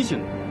是要提醒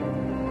你，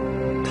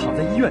躺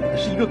在医院里的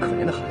是一个可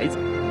怜的孩子，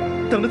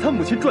等着他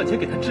母亲赚钱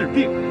给他治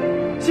病。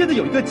现在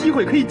有一个机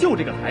会可以救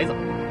这个孩子，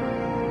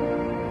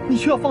你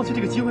需要放弃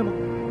这个机会吗？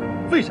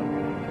为什么？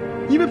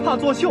因为怕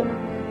作秀。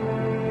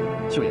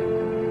秀妍，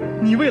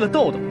你为了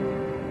豆豆，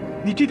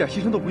你这点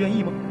牺牲都不愿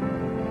意吗？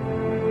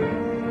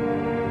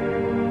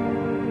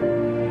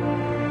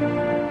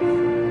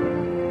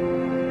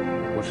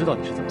我知道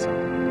你是怎么想的，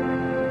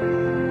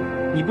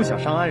你不想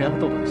伤安然和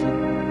豆豆的心，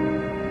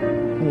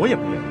我也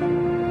不愿意，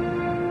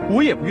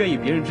我也不愿意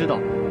别人知道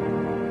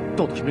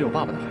豆豆是没有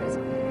爸爸的孩子，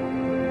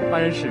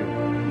安然是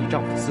你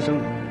丈夫的私生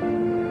女，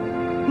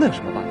那有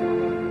什么办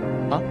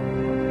法？啊，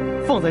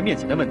放在面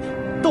前的问题，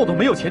豆豆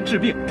没有钱治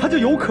病，他就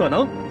有可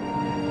能。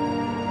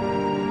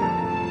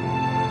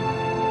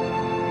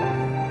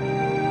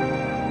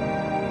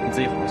你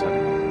自己好好想想。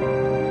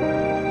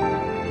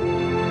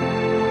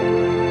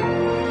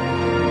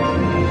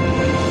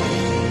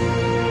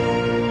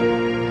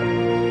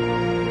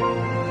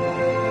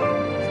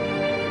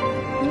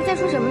你们在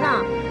说什么呢？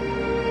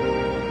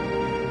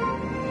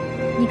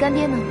你干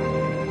爹呢？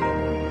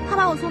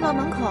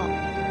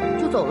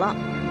就走了。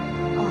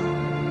哦，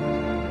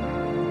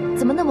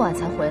怎么那么晚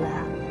才回来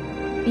啊？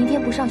明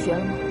天不上学了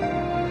吗？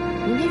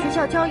明天学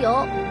校郊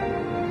游，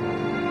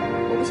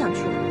我不想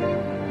去了。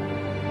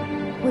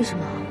为什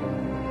么？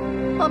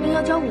报名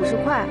要交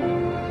50块，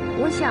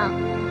我想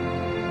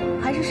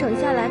还是省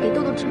下来给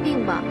豆豆治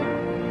病吧。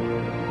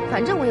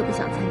反正我也不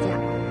想参加。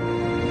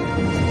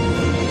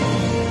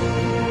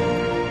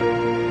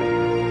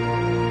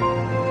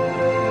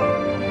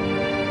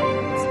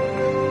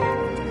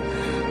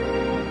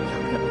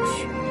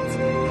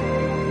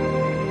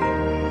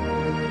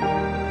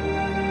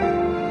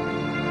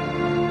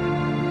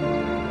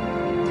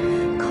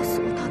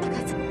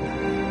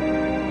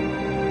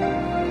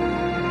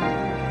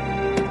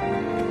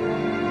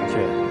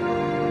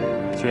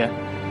雪，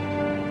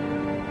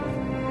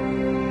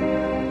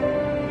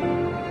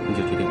你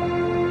就决定吧，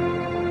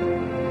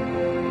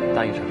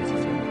答应上个姐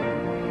姐。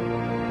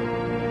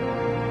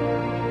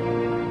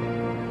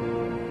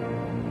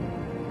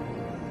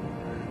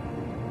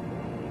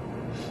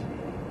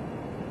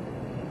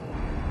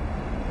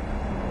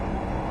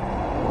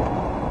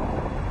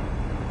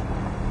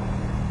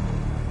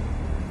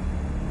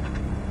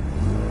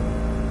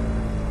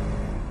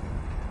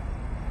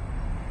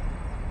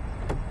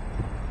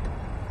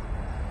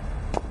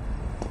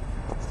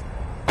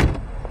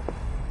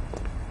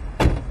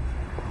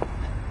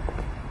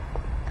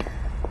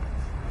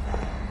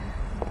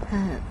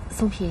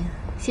松平，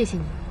谢谢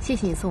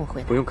你送我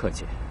回来。不用客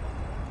气。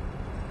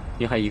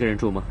你还一个人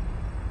住吗？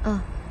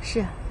是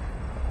啊，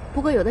不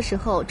过有的时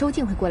候周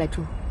静会过来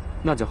住。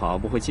那就好，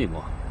不会寂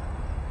寞。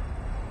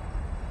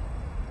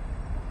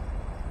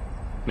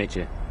美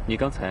芝，你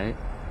刚才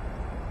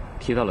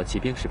提到了骑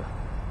兵是吧？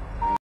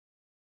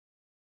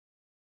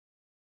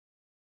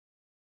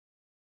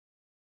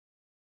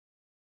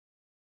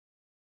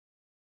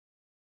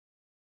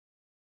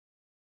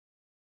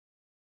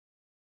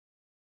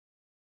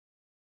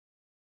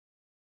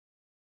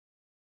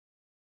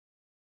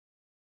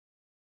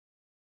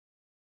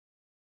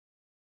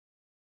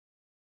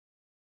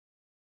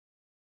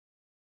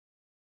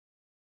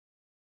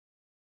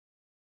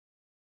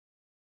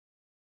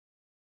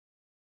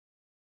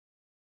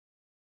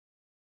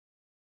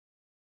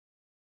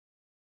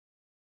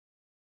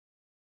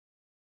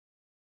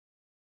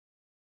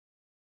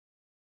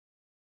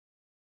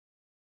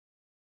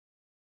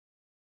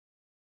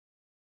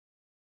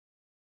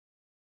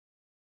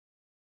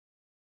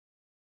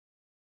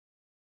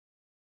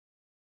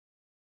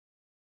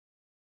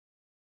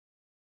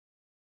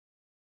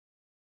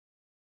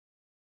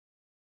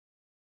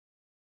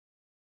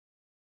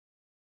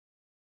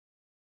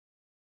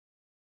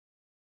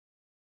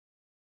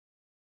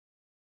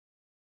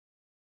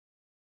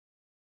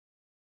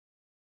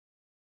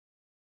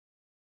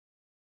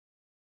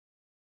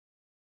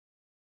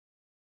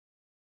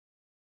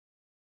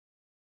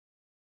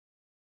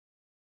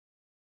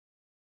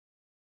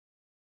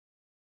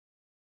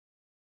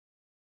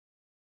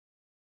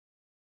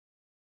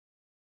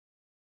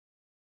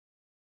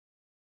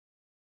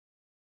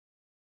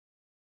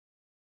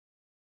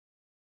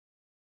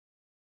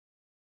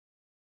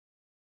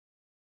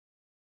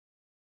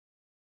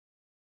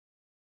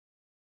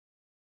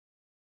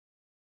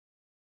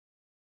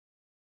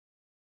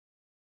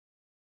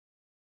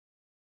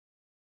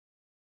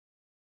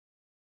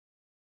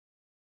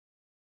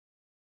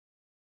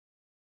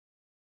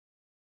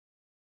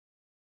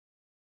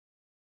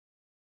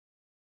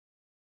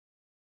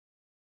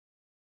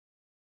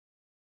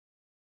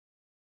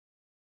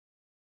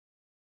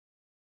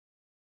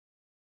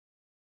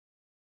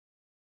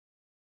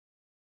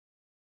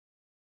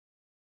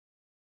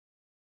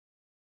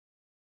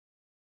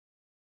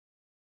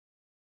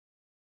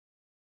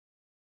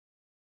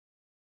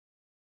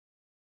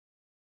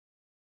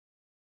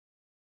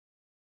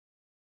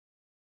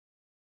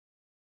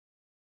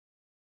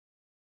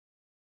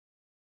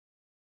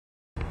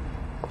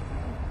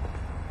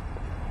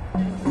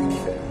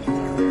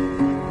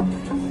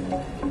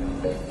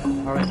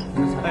二位，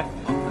哎，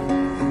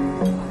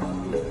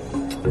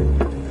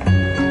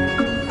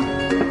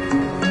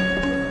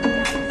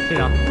队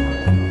长。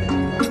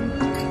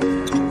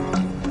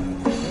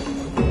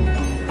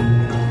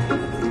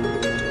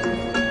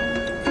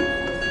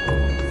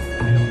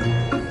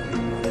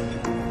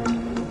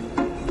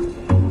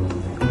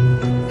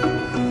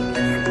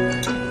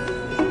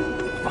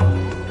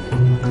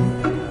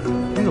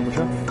你怎么不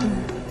吃？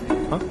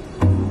啊？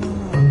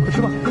快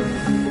吃吧。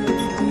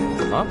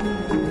啊？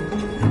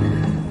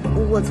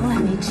我从来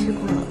没吃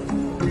过这个。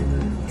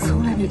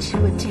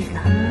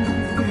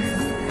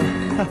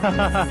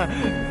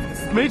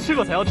没吃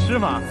过才要吃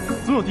嘛，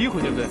总有第一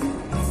回，对不对？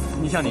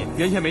你像你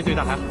原先没对，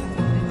但还好。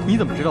你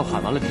怎么知道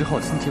喊完了之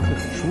后心情会很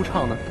舒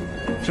畅呢？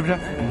是不是？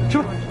吃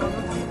吧。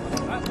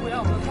哎，不然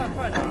我们饭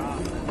快点啊。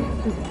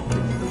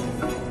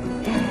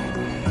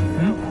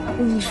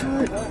你说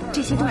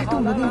这些都是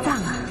动物的内脏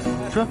啊？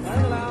是。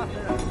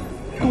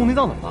动物内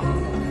脏怎么了？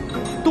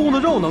动物的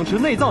肉能吃，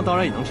内脏当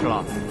然也能吃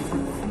了。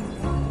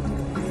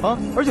啊，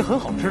而且很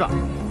好吃的，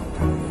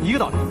一个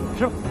道理，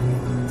吃吧，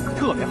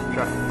特别好吃。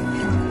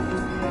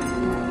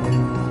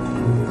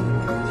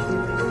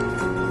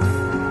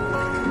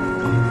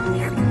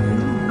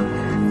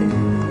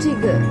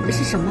个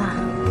是什么啊？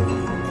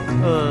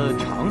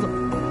肠子，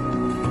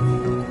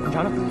你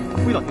尝尝，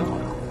味道挺好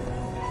的。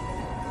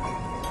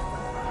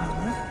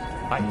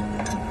哎，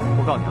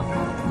我告诉你啊，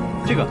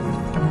这个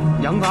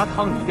羊杂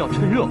汤你一定要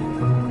趁热喝。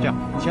这样，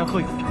你先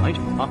喝一口尝一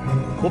尝啊，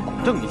我保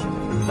证你喜欢。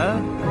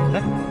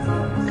来，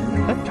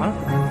尝尝。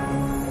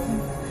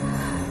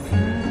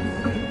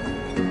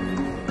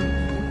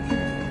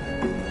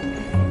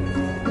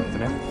怎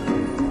么样？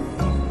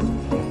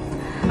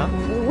啊？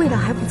味道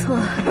还不错。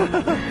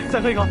再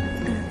喝一口。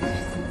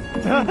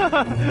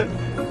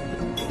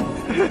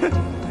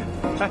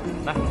哎，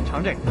来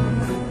尝这个。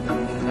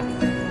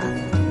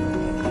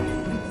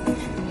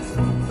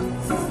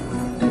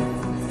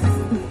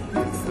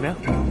怎么样？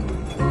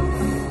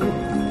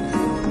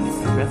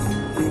怎么样？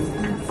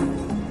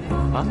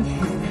啊？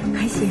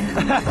还行。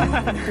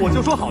我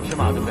就说好吃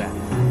嘛，对不对？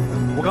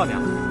我告诉你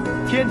啊，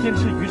天天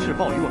吃鱼翅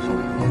鲍鱼我受不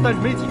了，但是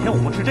没几天我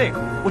不吃这个，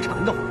我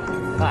馋得慌。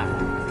哎。